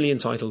 provisionally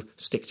entitled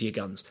Stick to Your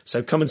Guns.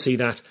 So come and see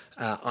that.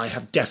 I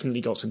have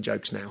definitely got some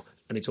jokes now,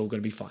 and it's all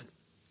going to be fine.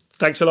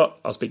 Thanks a lot.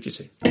 I'll speak to you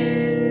soon.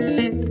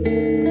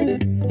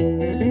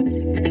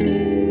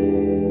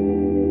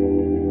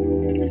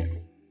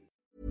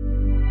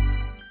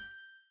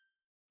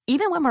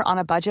 Even when we're on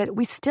a budget,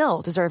 we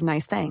still deserve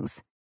nice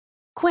things.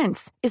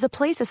 Quince is a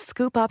place to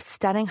scoop up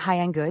stunning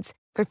high-end goods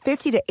for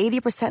 50 to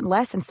 80%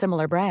 less than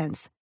similar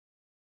brands.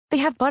 They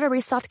have buttery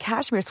soft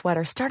cashmere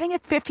sweaters starting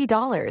at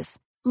 $50,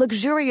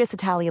 luxurious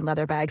Italian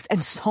leather bags,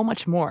 and so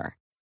much more.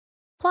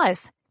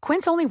 Plus,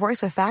 Quince only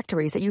works with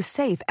factories that use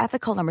safe,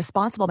 ethical, and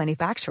responsible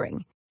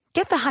manufacturing.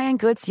 Get the high-end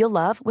goods you'll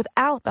love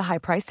without the high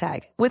price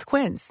tag with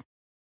Quince.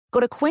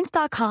 Go to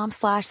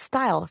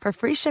quince.com/style for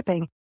free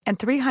shipping and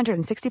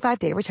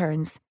 365-day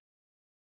returns.